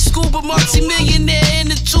you while we scuba. Multi-millionaire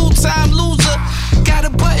and a 2-time loser. Got a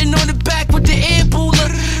button on the back with the air booler.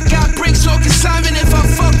 Got brakes on consignment. If I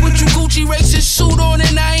fuck with you, Gucci racing suit on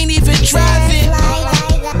and I ain't even driving.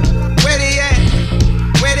 Where they at?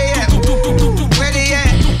 Where they at? Where they at?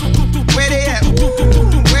 Where they at?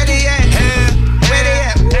 Where they at? Where they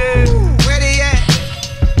at? Where they at?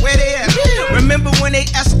 Where they at? Remember when they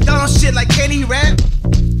asked on shit like, can he rap?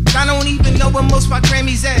 I don't even know where most my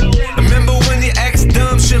Grammys at. Remember when they asked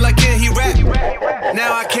dumb shit like, can he rap?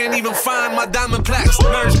 Now I can't even find my diamond plaques.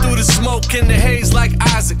 Merge through the smoke in the haze like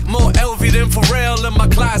Isaac. More LV than Pharrell in my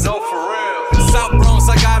closet. No, for real. South Bronx,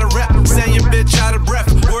 I got a rep. Saying your bitch out of breath.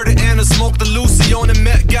 Word to Anna, smoke the Lucy on the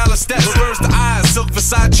Met Gala steps. Reverse the eyes, silk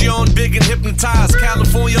Versace on, big and hypnotized.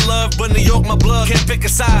 California love, but New York my blood, can't pick a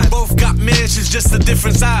side. Both got mansions, just a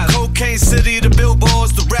different size. Cocaine City, the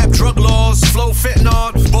billboards, the rap drug laws. Flow fitting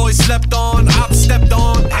on, boys slept on, op stepped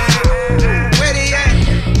on. Where they at?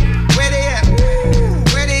 Where they at?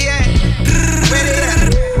 Where they at? Where they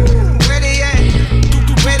at? Where they at?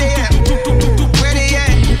 Where they at? Where they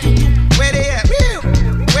at? Where they at?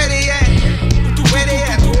 Where they at? Where they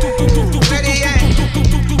at? Where they at?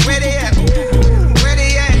 Where they at? Where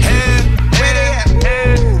they at? Where they at?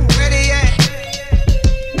 Where they at?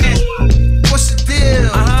 What's the deal?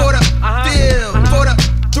 For the bill, for the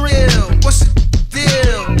thrill. What's the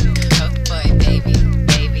deal?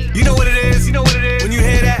 You know what it is, you know what it is. When you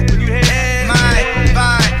hear that, My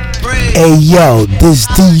vibrate. Hey yo, this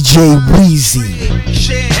DJ Weezy.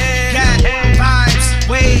 Shit, got vibes,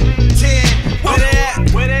 wait, 10. Where they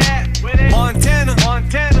at? Where they at? Where they at? Montana,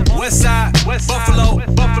 West Side, Buffalo,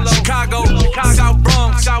 Chicago, South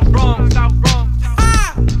Bronx,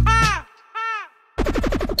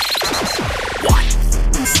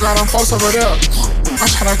 Got them folks over there. I'm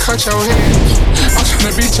tryna cut your head. I'm tryna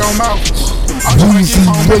beat your mouth. I'm tryna Weezy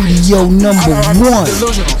Radio #1.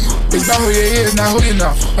 Delusional. It's not who you is, not who you know.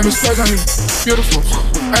 Let me splurge on you, beautiful.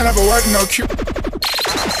 I ain't never worked in no I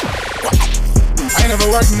ain't never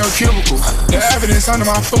worked in no cubicle. The evidence under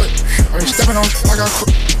my foot. I've been stepping on like a crook.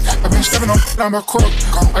 I've been stepping on my crook.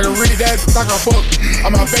 I can read that like a book.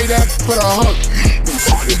 I'ma bait that with a hook.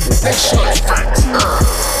 That shit.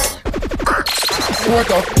 What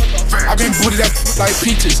the? I been booted up like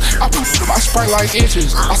peaches. I put my Sprite like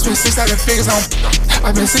inches. I spent 6-7 figures on.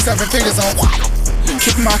 I been 6-7 figures on.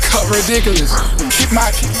 Keeping my cup ridiculous.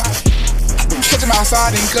 Catch him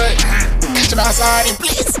outside and cut. Catch him outside and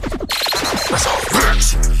please. That's all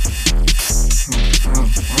facts.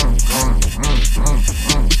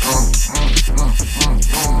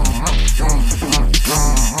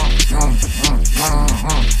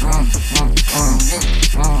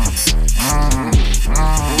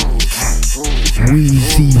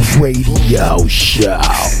 Weezy Radio Show.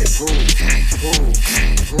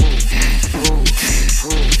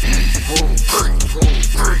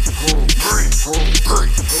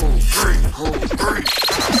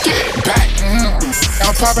 Get back.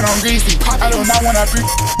 I'm popping on greasy. I do not wanna be.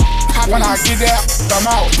 When I get there, I'm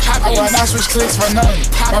out. I will not switch clicks for nothing.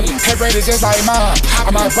 My head braided just like mine. I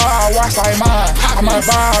might buy a watch like mine. I might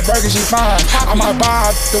buy a burger, she fine. I might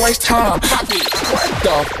buy to waste time. What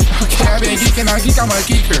the? Okay, I been geeking, I'm a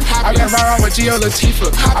geeker. I been riding with Gio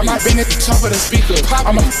Latifah. I might been at the top of the speaker.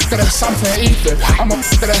 I'm a f***er that's something ether. I'm a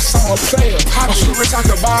f***er that's song player. I'm too rich, I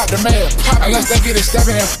could buy the mayor. Unless they get it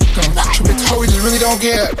stepping and f*** them. Truth be told, we just really don't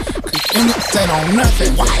care. Cause them niggas ain't on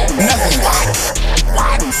nothing. Nothing.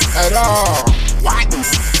 At all.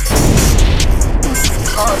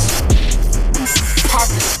 Us. Pop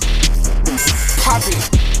it. Pop it.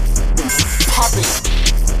 Pop it.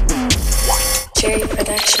 Jerry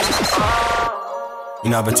Production. You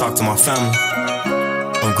know, I've been talking to my family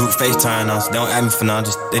on group FaceTime now, so they don't ask me for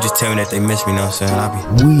nothing. They just tell me that they miss me, you know what I'm saying? I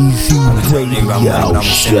be Weezy Radio I'm gonna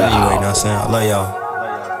send it anyway, you know what I'm Show. saying? I love y'all.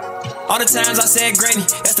 All the times I said granny,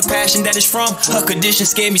 that's the passion that is from. Her condition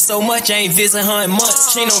scared me so much, I ain't visit her in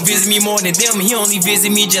months. She don't visit me more than them, he only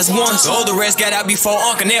visit me just once. The older rest got out before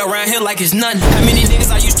Uncle, they around here like it's nothing. How many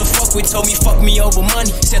niggas I used to fuck with told me fuck me over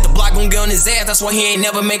money? Said the block gon' get on his ass, that's why he ain't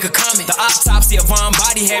never make a comment. The autopsy of Von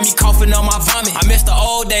Body had me coughing on my vomit. I miss the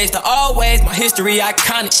old days, the old ways, my history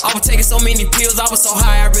iconic. I was taking so many pills, I was so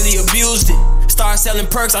high, I really abused it. Started selling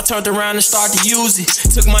perks, I turned around and started to use it.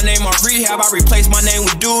 Took my name on rehab, I replaced my name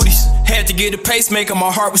with duties. Had to get a pacemaker, my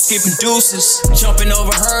heart was skipping deuces. Jumping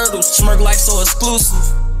over hurdles, smirk life so exclusive.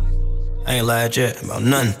 I ain't lied yet about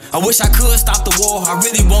nothing. I wish I could stop the war, I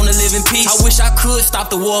really wanna live in peace. I wish I could stop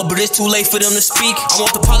the war, but it's too late for them to speak. I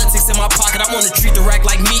want the politics in my pocket, I wanna treat the rack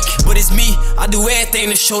like meek. But it's me, I do everything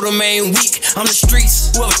to show them I ain't weak. I'm the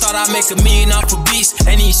streets, whoever thought I'd make $1 million off of beats.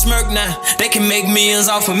 They need smirk now, they can make millions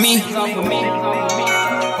off of me.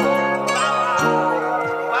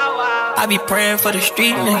 I be praying for the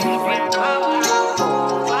street niggas.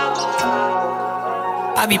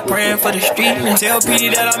 I be praying for the street niggas. Tell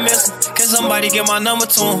PD that I miss him, can somebody get my number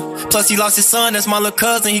to him? Plus he lost his son, that's my little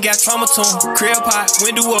cousin, he got trauma to him. Crib hot,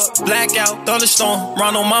 window up, blackout, thunderstorm.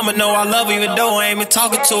 Ronald mama know I love her even though I ain't been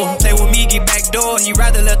talking to him. Play with me, get back door, he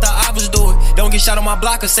rather let the ops do it. Don't get shot on my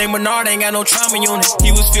block, cause St. Bernard ain't got no trauma unit.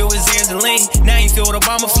 He was filled with Zans and lean, now he filled with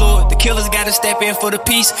Obama fluid. The killers gotta step in for the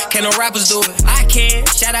peace, can no rappers do it? I can,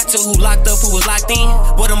 shout out to who locked up, who was locked in.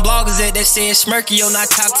 Where them bloggers at that said Smirky, yo, not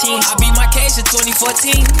top 10. I beat my case in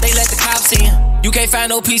 2014, they let the cops in. You can't find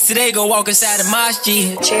no peace today, go walk inside the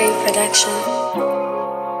masjid. Jerry Production.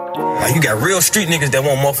 Like, you got real street niggas that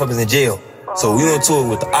want motherfuckers in jail. So we on tour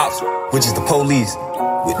with the ops, which is the police.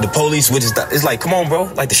 With the police, which is it's like, come on, bro.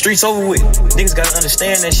 Like, the street's over with. Niggas gotta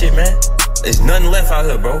understand that shit, man. There's nothing left out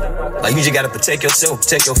here, bro. Like, you just gotta protect yourself,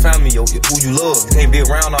 protect your family, who you love. You can't be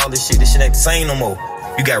around all this shit. This shit ain't the same no more.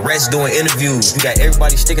 You got rats doing interviews. You got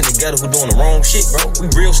everybody sticking together who doing the wrong shit, bro. We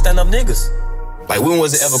real stand-up niggas. Like, when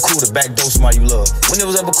was it ever cool to backdoor somebody you love? When it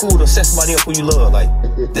was ever cool to set somebody up who you love? Like,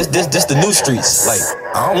 this the new streets. Like,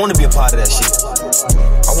 I don't want to be a part of that shit.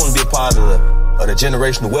 I want to be a part of the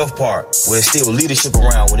generational wealth part, where it's still leadership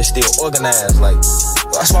around, when it's still organized. Like,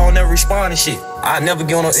 that's why I don't never respond to shit. I never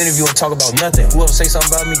get on an interview and talk about nothing. Whoever say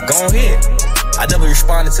something about me, go ahead. I never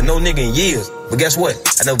responded to no nigga in years. But guess what?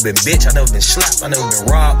 I never been bitch, I never been slapped, I never been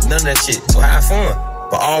robbed, none of that shit. So I have fun.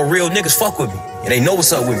 But all real niggas fuck with me, and they know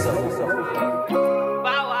what's up with me.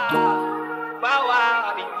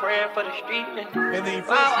 For the street niggas. And they I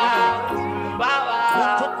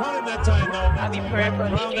be praying for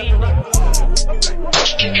the street niggas.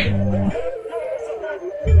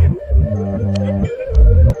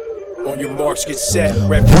 On your marks, get set,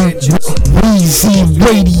 rep engines. Weezy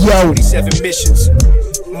Radio. 47 missions.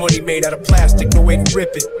 Money made out of plastic, no way to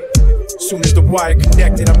rip it. Soon as the wire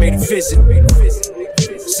connected, I made a visit.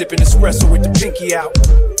 Sipping espresso with the pinky out.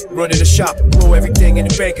 Running the shop and blow everything in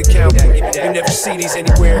the bank account. You never see these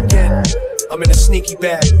anywhere again. I'm in a sneaky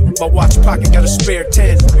bag. My watch pocket got a spare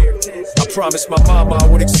 10. I promised my mama I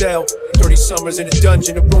would excel. 30 summers in a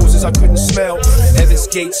dungeon of roses I couldn't smell. Heaven's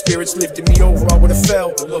gate spirits lifted me over, I would've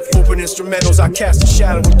fell. Open instrumentals, I cast a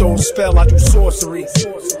shadow with those spell. I do sorcery.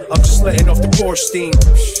 I'm just letting off the core steam.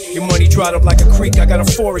 Your money dried up like a creek, I got a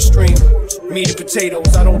forest stream. Meat and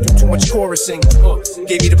potatoes, I don't do too much chorusing.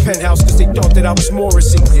 Gave me the penthouse cause they thought that I was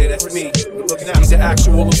Morrissey. Yeah, that's me. These are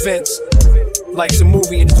actual events. Life's a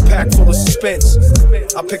movie and it's packed full of suspense.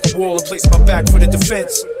 I pick a wall and place my back for the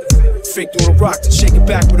defense. Fake through a rock to shake it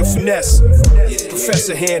back with a finesse.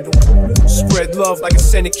 Professor handle. Spread love like a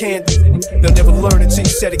scented candle. They'll never learn until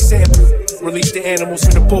you set example. Release the animals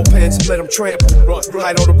from the bullpens and let them trample.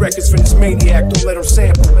 Hide all the records from this maniac, don't let them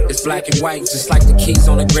sample. It's black and white, just like the keys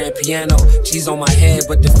on a grand piano. G's on my head,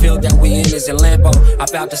 but the field that we in is in Lambo. I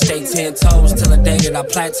bout to stay 10 toes till the day that I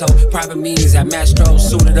plateau. Private meetings at Mastro's,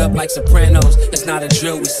 suited up like Sopranos. It's not a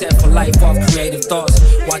drill, we set for life off creative thoughts.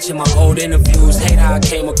 Watching my old interviews, hate how I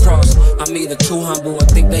came across. I'm either too humble or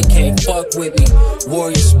think they can't fuck with me.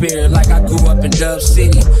 Warrior spirit like I grew up in Dub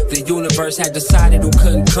City. The universe had decided who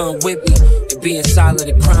couldn't come with me. And being silent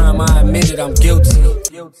a crime, I admit it, I'm guilty.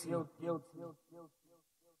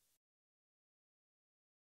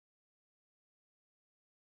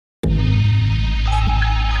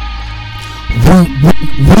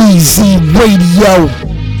 Weezy Radio.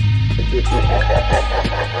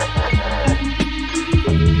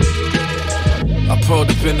 I pulled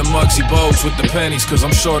up in the Muggsy Bogues with the pennies, cause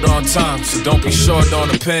I'm short on time. So don't be short on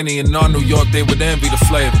a penny. In all New York, they would envy the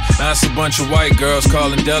flavor. Now it's a bunch of white girls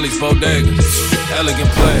calling delis bodegas. Elegant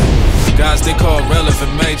player. Guys they call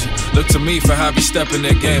relevant major. Look to me for how I be stepping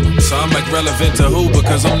their game up. So I'm like relevant to who,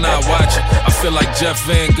 because I'm not watching. I feel like Jeff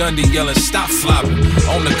Van Gundy yelling, stop flopping.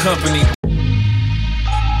 Own the company.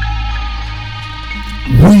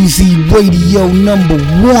 Weezy Radio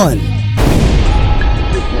 #1.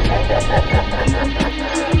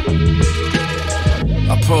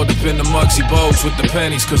 I pulled up in the Muggsy Bogues with the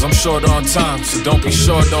pennies, cause I'm short on time. So don't be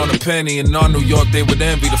short on a penny. In all New York, they would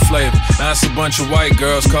envy the flavor. Now it's a bunch of white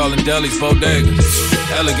girls calling delis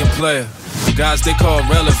bodegas. Elegant player. Guys they call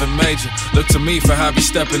relevant major. Look to me for how I be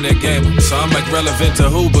stepping their game up. So I'm like relevant to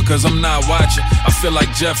who, because I'm not watching. I feel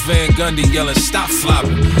like Jeff Van Gundy yelling, stop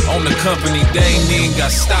flopping. Own the company, they ain't even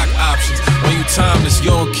got stock options. When you timeless, you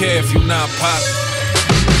don't care if you not popping.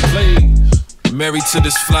 Please. Married to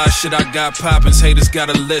this fly shit, I got poppins. Haters got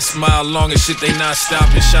a list mile long and shit, they not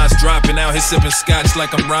stopping. Shots dropping out here sipping scotch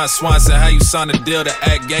like I'm Ron Swanson. How you sign a deal to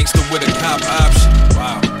act gangster with a cop option?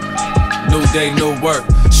 Wow. New day, new work.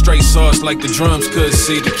 Straight sauce like the drums could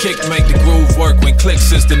see. The kick make the groove work. When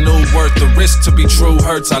clicks is the new worth. The risk to be true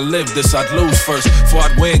hurts. I live this, I'd lose first. Before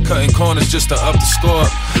I'd win, cutting corners just to up the score.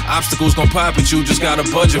 Obstacles gon' pop at you, just got a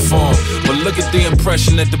budget for 'em. But look at the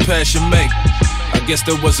impression that the passion make. I guess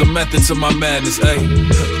there was a method to my madness, ayy.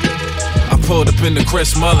 I pulled up in the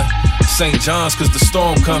Chris Mullin, St. John's cause the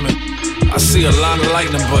storm coming. I see a lot of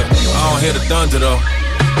lightning, but I don't hear the thunder though.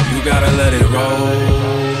 You gotta let it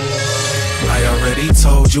roll. I already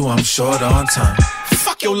told you I'm short on time.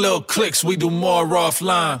 Fuck your little clicks, we do more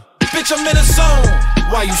offline. Bitch, I'm in a zone.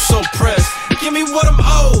 Why you so pressed? Give me what I'm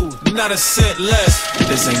owed, not a cent less.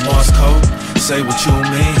 This ain't Morse code, say what you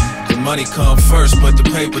mean. The money come first, but the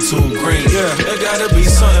paper too green. Yeah, there gotta be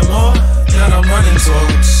something more that I'm running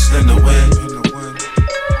towards than the wind.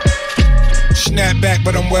 Snap back,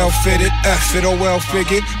 but I'm well fitted. F it or well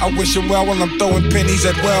figured. I wish him well while I'm throwing pennies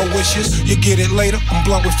at well wishes. You get it later. I'm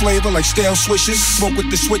blunt with flavor like stale swishes. Smoke with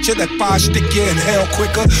the switcher, that fire stick you inhale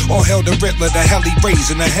quicker. Or hell the Riddler, the hell he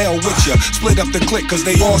raising the hell with ya. Split up the clique cause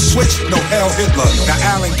they all switch. No hell Hitler. Now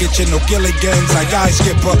Allen get you, no Gilligans like I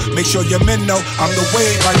skipper. Make sure your men know I'm the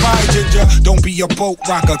wave like my ginger. Don't be a boat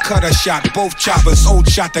rocker, cut a shot. Both choppers, old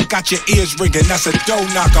shot that got your ears ringing. That's a dough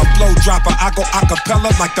knocker, blow dropper. I go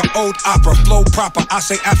acapella like the old opera. Flow proper, I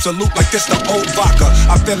say absolute like this the old vodka.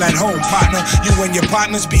 I feel at home, partner. You and your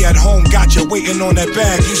partners be at home. Gotcha, waiting on that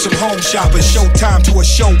bag. You some home shoppers. Showtime to a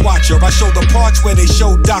show watcher. I show the parts where they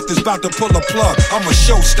show doctors about to pull a plug. I'm a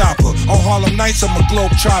showstopper. On Harlem Nights, I'm a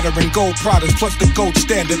globe trotter and gold products. Plus the gold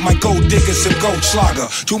standard, my gold diggers and gold slugger.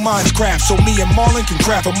 Two minds craft, so me and Marlon can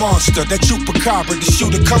craft a monster. That chupacabra, the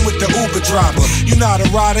shooter come with the Uber driver. You not a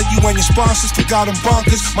rider, you and your sponsors forgot them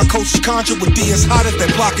bonkers. My coach is contra with Diaz hotter than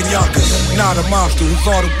blocking Yonkers. Not a monster who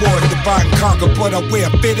thought it was divide and conquer, but I wear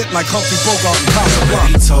fitted like Humphrey Bogart and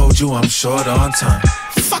Casablanca. I told you I'm short on time.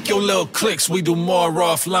 Fuck your little clicks, we do more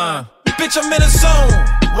offline. Bitch, I'm in a zone.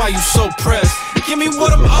 Why you so pressed? Give me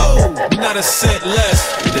what I'm owed, not a cent less.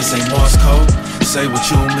 This ain't Morse code, say what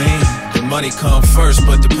you mean. The money come first,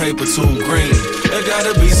 but the paper too green. There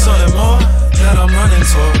gotta be something more that I'm running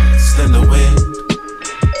towards than the wind.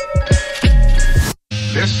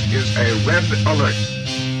 This is a red alert.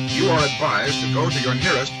 You are advised to go to your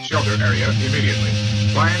nearest shelter area immediately.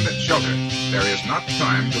 Find shelter. There is not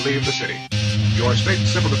time to leave the city. Your state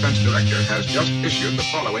civil defense director has just issued the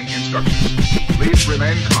following instructions. Please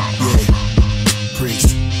remain calm.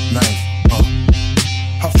 Priest, knife,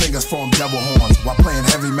 Her fingers form devil horns while playing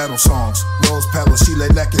heavy metal songs. Rose petals she lay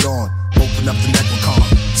naked on. Open up the neck and calm.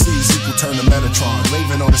 Seas equal turn to Metatron.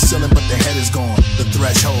 Raven on the ceiling but the head is gone. The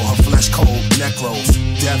threshold, her flesh cold, neck rolls.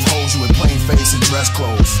 Death holds you in plain face and dress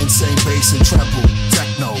clothes. Insane bass and treble,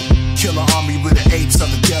 techno. Killer army with the apes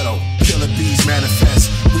of the ghetto. Killer bees manifest.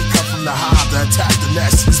 We come from the high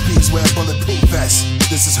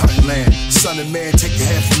 100 man, take your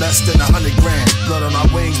head for less than 100 grand. Blood on our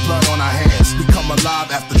wings, blood on our hands. We come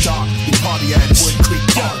alive after dark. We party at Wood Creek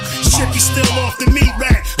Park. Chippy still off the meat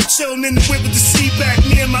rack. I'm chillin' in the whip with the seat back.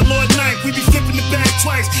 Me and my Lord Knight, we be flipping the bag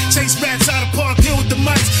twice. Chase rats out of Park Hill with the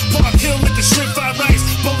mics. Park Hill with the shrimp fried rice.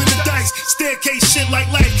 Bowling the dice. Staircase shit like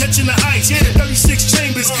life, catching the ice. 36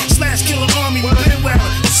 chambers, slash killer army. We been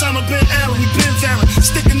wildin'. Osama bin Allen, we been valid.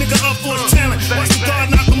 Stick a nigga up for his talent. Watch the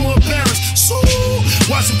guard knock him more balance. So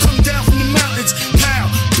watch him come down from the mountains. Pow,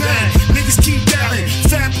 bang, niggas keep doubting.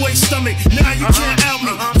 Fat boy stomach, now you can't out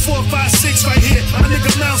me. 4, 5, 6 right here, my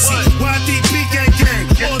nigga Mousy. YDB gang gang,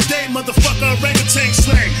 all day motherfucker orangutan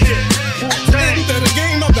slang. At the end of the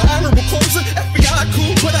game, I'm the honorable closer. FBI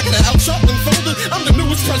cool, but I got an out sharp and folder. I'm the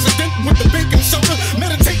newest president with the bacon soda.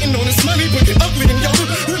 Meditating on this money, but get ugly and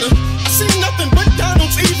Yoda. I see nothing but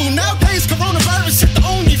Donald's evil. Nowadays, coronavirus shit the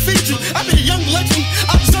only feed you. I be a young legend,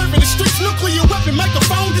 observing the streets. Nuclear weapon,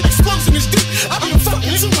 microphone, explosion is deep. I be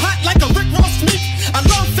fucking too hot like a Rick Ross meat. I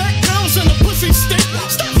love fat girls and a pussy stick.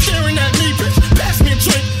 Stop staring at me, bitch. Pass me a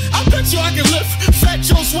drink. I bet you I can lift Fat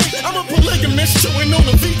Joe's weight. I'm a polygamist chewing on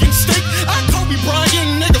a vegan steak. I Kobe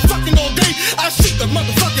Bryant, nigga, fucking all day. I shoot the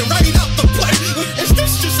motherfucking right out the play. Is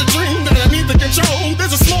this just a dream that I need to control?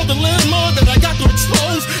 There's a small dilemma that I got to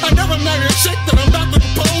expose. I never marry a chick that I'm about to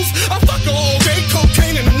propose. I fuck her all day,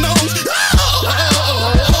 cocaine in the nose.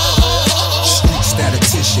 Street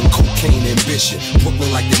statistician, cocaine ambition.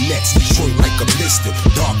 Brooklyn like the Nets, Detroit like a blister.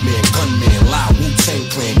 Dark man, gunman, loud Wu-Tang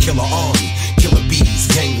Clan, killer army. Killer bees,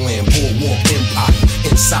 gangland, boardwalk empire.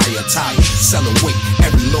 Inside attire, selling weight,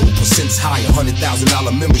 every low percent's higher. $100,000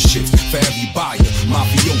 memberships for every buyer.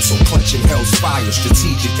 Mafioso, clutching hell's fire.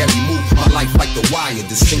 Strategic, every move, my life like the wire.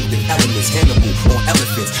 Distinctive elements, Hannibal on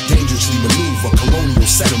elephants. Dangerously maneuver, colonial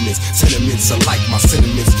settlements. Sentiments alike, my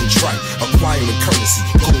sentiments contrite. Acquiring currency,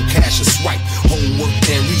 gold cash or swipe. Homework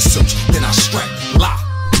and research, then I strike, lock.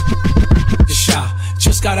 Shot.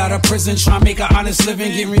 Just got out of prison, trying to make an honest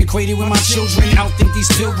living. Getting reacquainted with my children, outthink these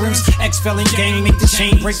pilgrims. Ex-felon gang, make the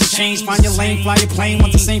chain, break the chains. Find your lane, fly your plane,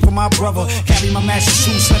 want the same for my brother. Carry my master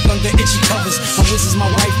shoes, slept under itchy covers. My wiz is my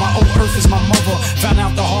wife, my old earth is my mother. Found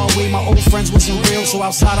out the hard way, my old friends wasn't real. So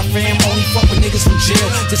outside of fam, only fuck with niggas from jail.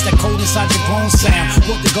 Just that cold inside your bones sound.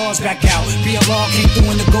 Brought the guards back out, BLR came through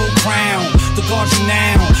in the gold crown. The guards you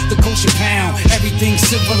now, the kosher pound. Everything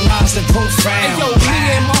civilized and profound. Hey yo, me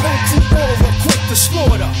and my whole crew over, quick to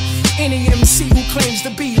slaughter any MC who claims to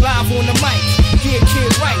be live on the mic. Yeah, kid,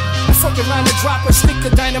 right. I fuck around and drop a stick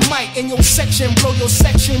of dynamite in your section, blow your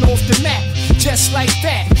section off the map. Just like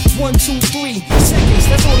that. 1, 2, 3 seconds.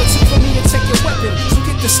 That's all it took for me to take your weapon. So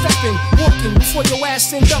get to stepping, walking before your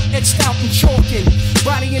ass end up etched out and chalking.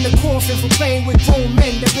 Body in the coffin for playing with grown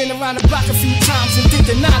men that been around the block a few times and did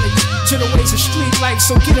the knowledge to the ways of street life.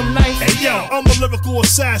 So get them knife. Hey yo, I'm a lyrical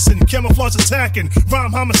assassin, camouflage attacking,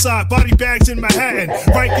 rhyme homicide, body bags in Manhattan.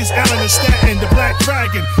 Rikers, Allen and Staten, the Black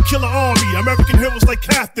Dragon, Killer Army, American heroes like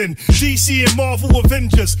Captain, DC and Marvel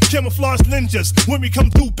Avengers, camouflage ninjas. When we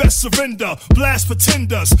come through, best surrender, blast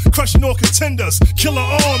pretenders, crushing all contenders. Killer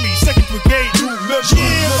Army, 2nd Brigade, new members.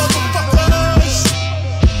 Yeah, motherfuckers,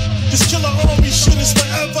 this Killer Army shit is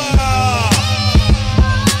forever.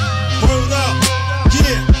 Word up,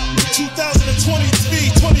 yeah,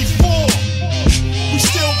 2023, 24, we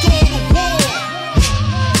still going to war.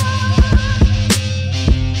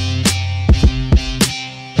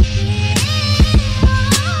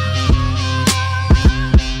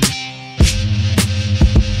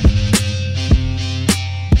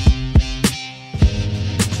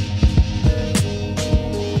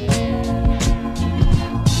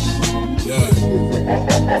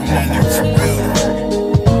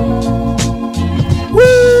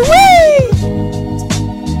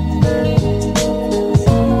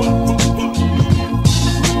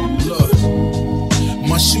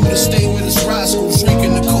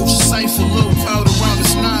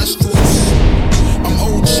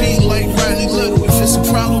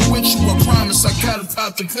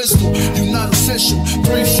 The pistol, you not official.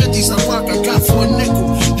 350s I rock, I got for a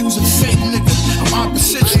nickel. Using fake nigga, I'm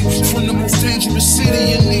opposite you. From the most dangerous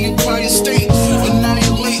city in the Empire State.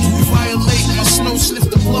 Annihilate, who violate. My snow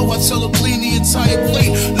sniff the blow, I tell her clean the entire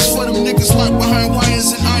plate. This for them niggas locked behind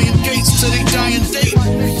wires and iron gates till they die and date.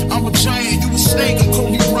 I'm a giant, you a snake, and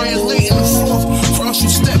Kobe Bryant late in the 4th. Cross you,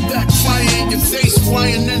 step back, fire in your face.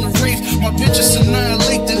 Flying in the wraith, my bitches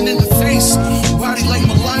annihilating in the face. Body like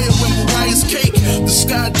Malaya when Mariah's cake. The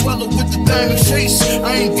sky dweller with the diamond face.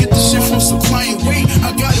 I ain't get this shit from supplying weight.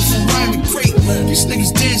 I got it from rhyming great. These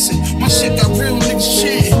niggas dancing, my shit got real niggas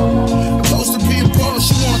chanting. Supposed to be a boss,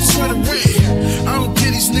 you on Twitter rant. I don't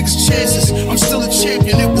give these niggas chances. I'm still a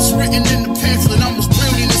champion. It was written in the pamphlet. I'm as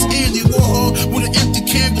brilliant as Andy Warhol.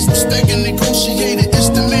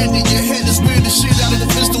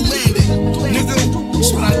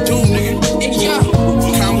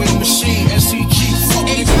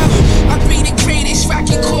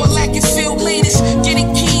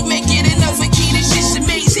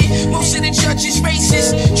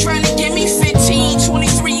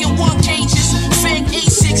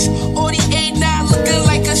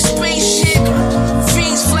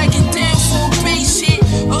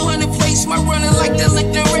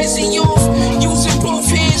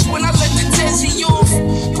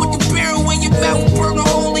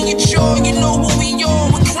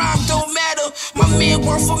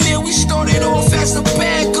 worth a meal, we started off as a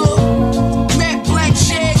bagger. Matt Black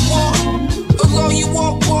Jaguar, along you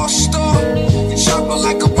walk Wall Star. Chopper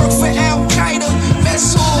like a work for Al Qaeda.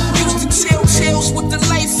 Mess hall, used to tell tales with the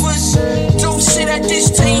lifers. Don't sit at this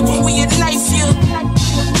table when you knife you.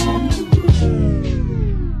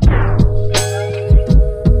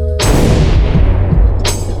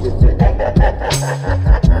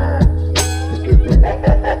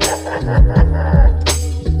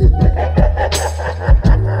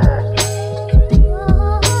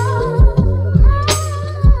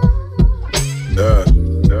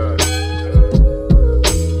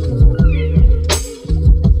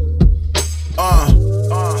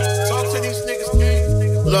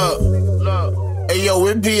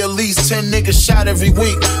 It be at least 10 niggas shot every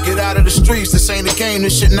week. Get out of the streets, this ain't a game,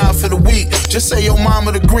 this shit not for the weak. Just say your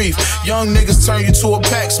mama the grief. Young niggas turn you to a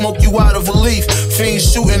pack, smoke you out of a leaf.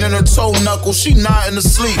 Fiends shooting in her toe knuckle, she nodding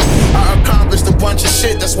asleep. I accomplished a bunch of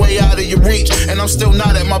shit that's way out of your reach, and I'm still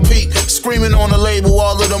not at my peak. Screaming on the label,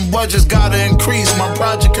 all of them budgets gotta increase. My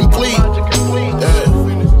project complete.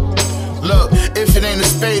 Look, if it ain't a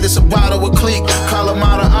spade, it's a bottle of clique.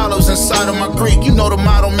 Kalamata olives inside of my Greek. You know the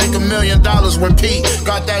motto, make $1 million, repeat.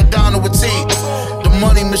 Got that down to a T. The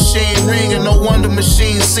money machine ringing, no wonder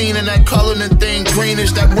machine seen in that coloring thing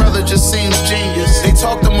greenish. That brother just seems genius. They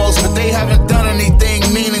talk the most, but they haven't done anything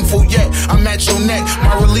meaningful yet. I'm at your neck,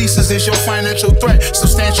 my releases is your financial threat.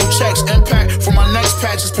 Substantial checks, impact for my next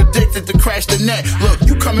patch is predicted to crash the net. Look,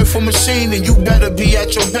 you coming for machine, and you better be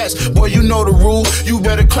at your best. Boy, you know the rule, you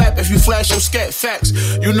better clap if you flash your scat facts.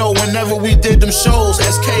 You know whenever we did them shows,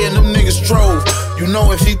 SK and them niggas drove. You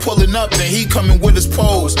know if he pulling up, then he coming with his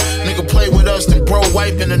pose. Nigga play with us, then bro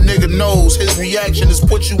wiping a nigga nose. His reaction is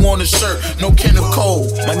put you on his shirt, no can of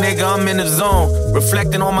cold. My nigga, I'm in the zone,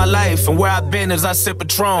 reflecting on my life and where I've been as I sip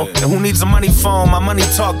Patron. And who needs a money phone? My money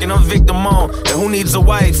talking, I'm Victor Moan. And who needs a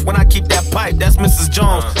wife? When I keep that pipe, that's Mrs.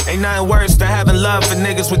 Jones. Ain't nothing worse than having love for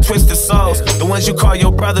niggas with twisted souls. The ones you call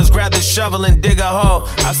your brothers, grab the shovel and dig a hole.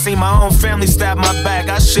 I seen my own family stab my back,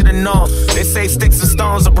 I should've known. They say sticks and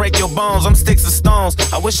stones will break your bones, I'm sticks and stones.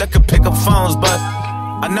 I wish I could pick up phones, but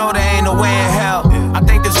I know there ain't no way in hell. I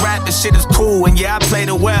think this rapping shit is cool, and yeah, I played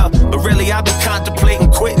it well. But really, I be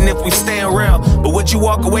contemplating quitting if we stayin' real. But would you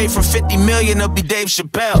walk away from 50 million, it'll be Dave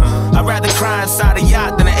Chappelle. I'd rather cry inside a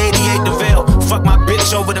yacht than an 88 DeVille. Fuck my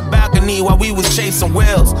bitch over the balcony while we was chasing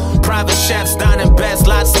whales. Private chefs dining best,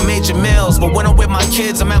 lots of major meals. But when I'm with my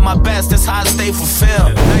kids, I'm at my best, that's how I stay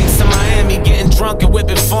fulfilled. Nights in Miami, getting drunk and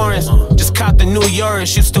whipping foreigns. Just copped a New York,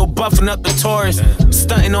 you still buffing up the tourists.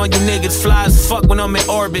 Stunting on you niggas, fly as fuck when I'm in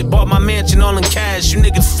orbit. Bought my mansion all in cash, you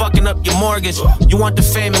niggas fucking up your mortgage. You want the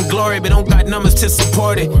fame and glory, but don't got numbers to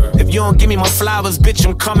support it. If you don't give me my flowers, bitch,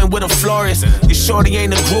 I'm coming with a florist. Your shorty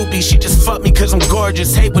ain't a groupie, she just fucked me cause I'm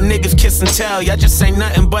gorgeous. Hate when niggas kiss and tell, y'all just ain't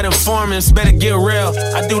nothing but informants, better get real.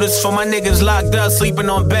 I do this for my niggas locked up, sleeping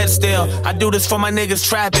on bed still. I do this for my niggas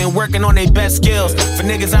trapping, working on their best skills. For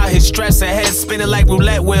niggas out here stressing, heads spinning like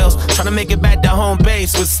roulette wheels. Trying to make it back to home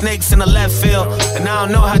base with snakes in the left field. And I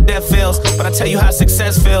don't know how that feels, but I tell you how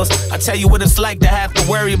success feels. I tell you what it's like to have to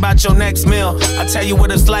worry about your next meal. I tell you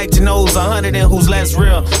what it's like to know who's 100 and who's less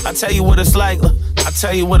real. I tell you what it's like, I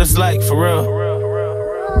tell you what it's like for real.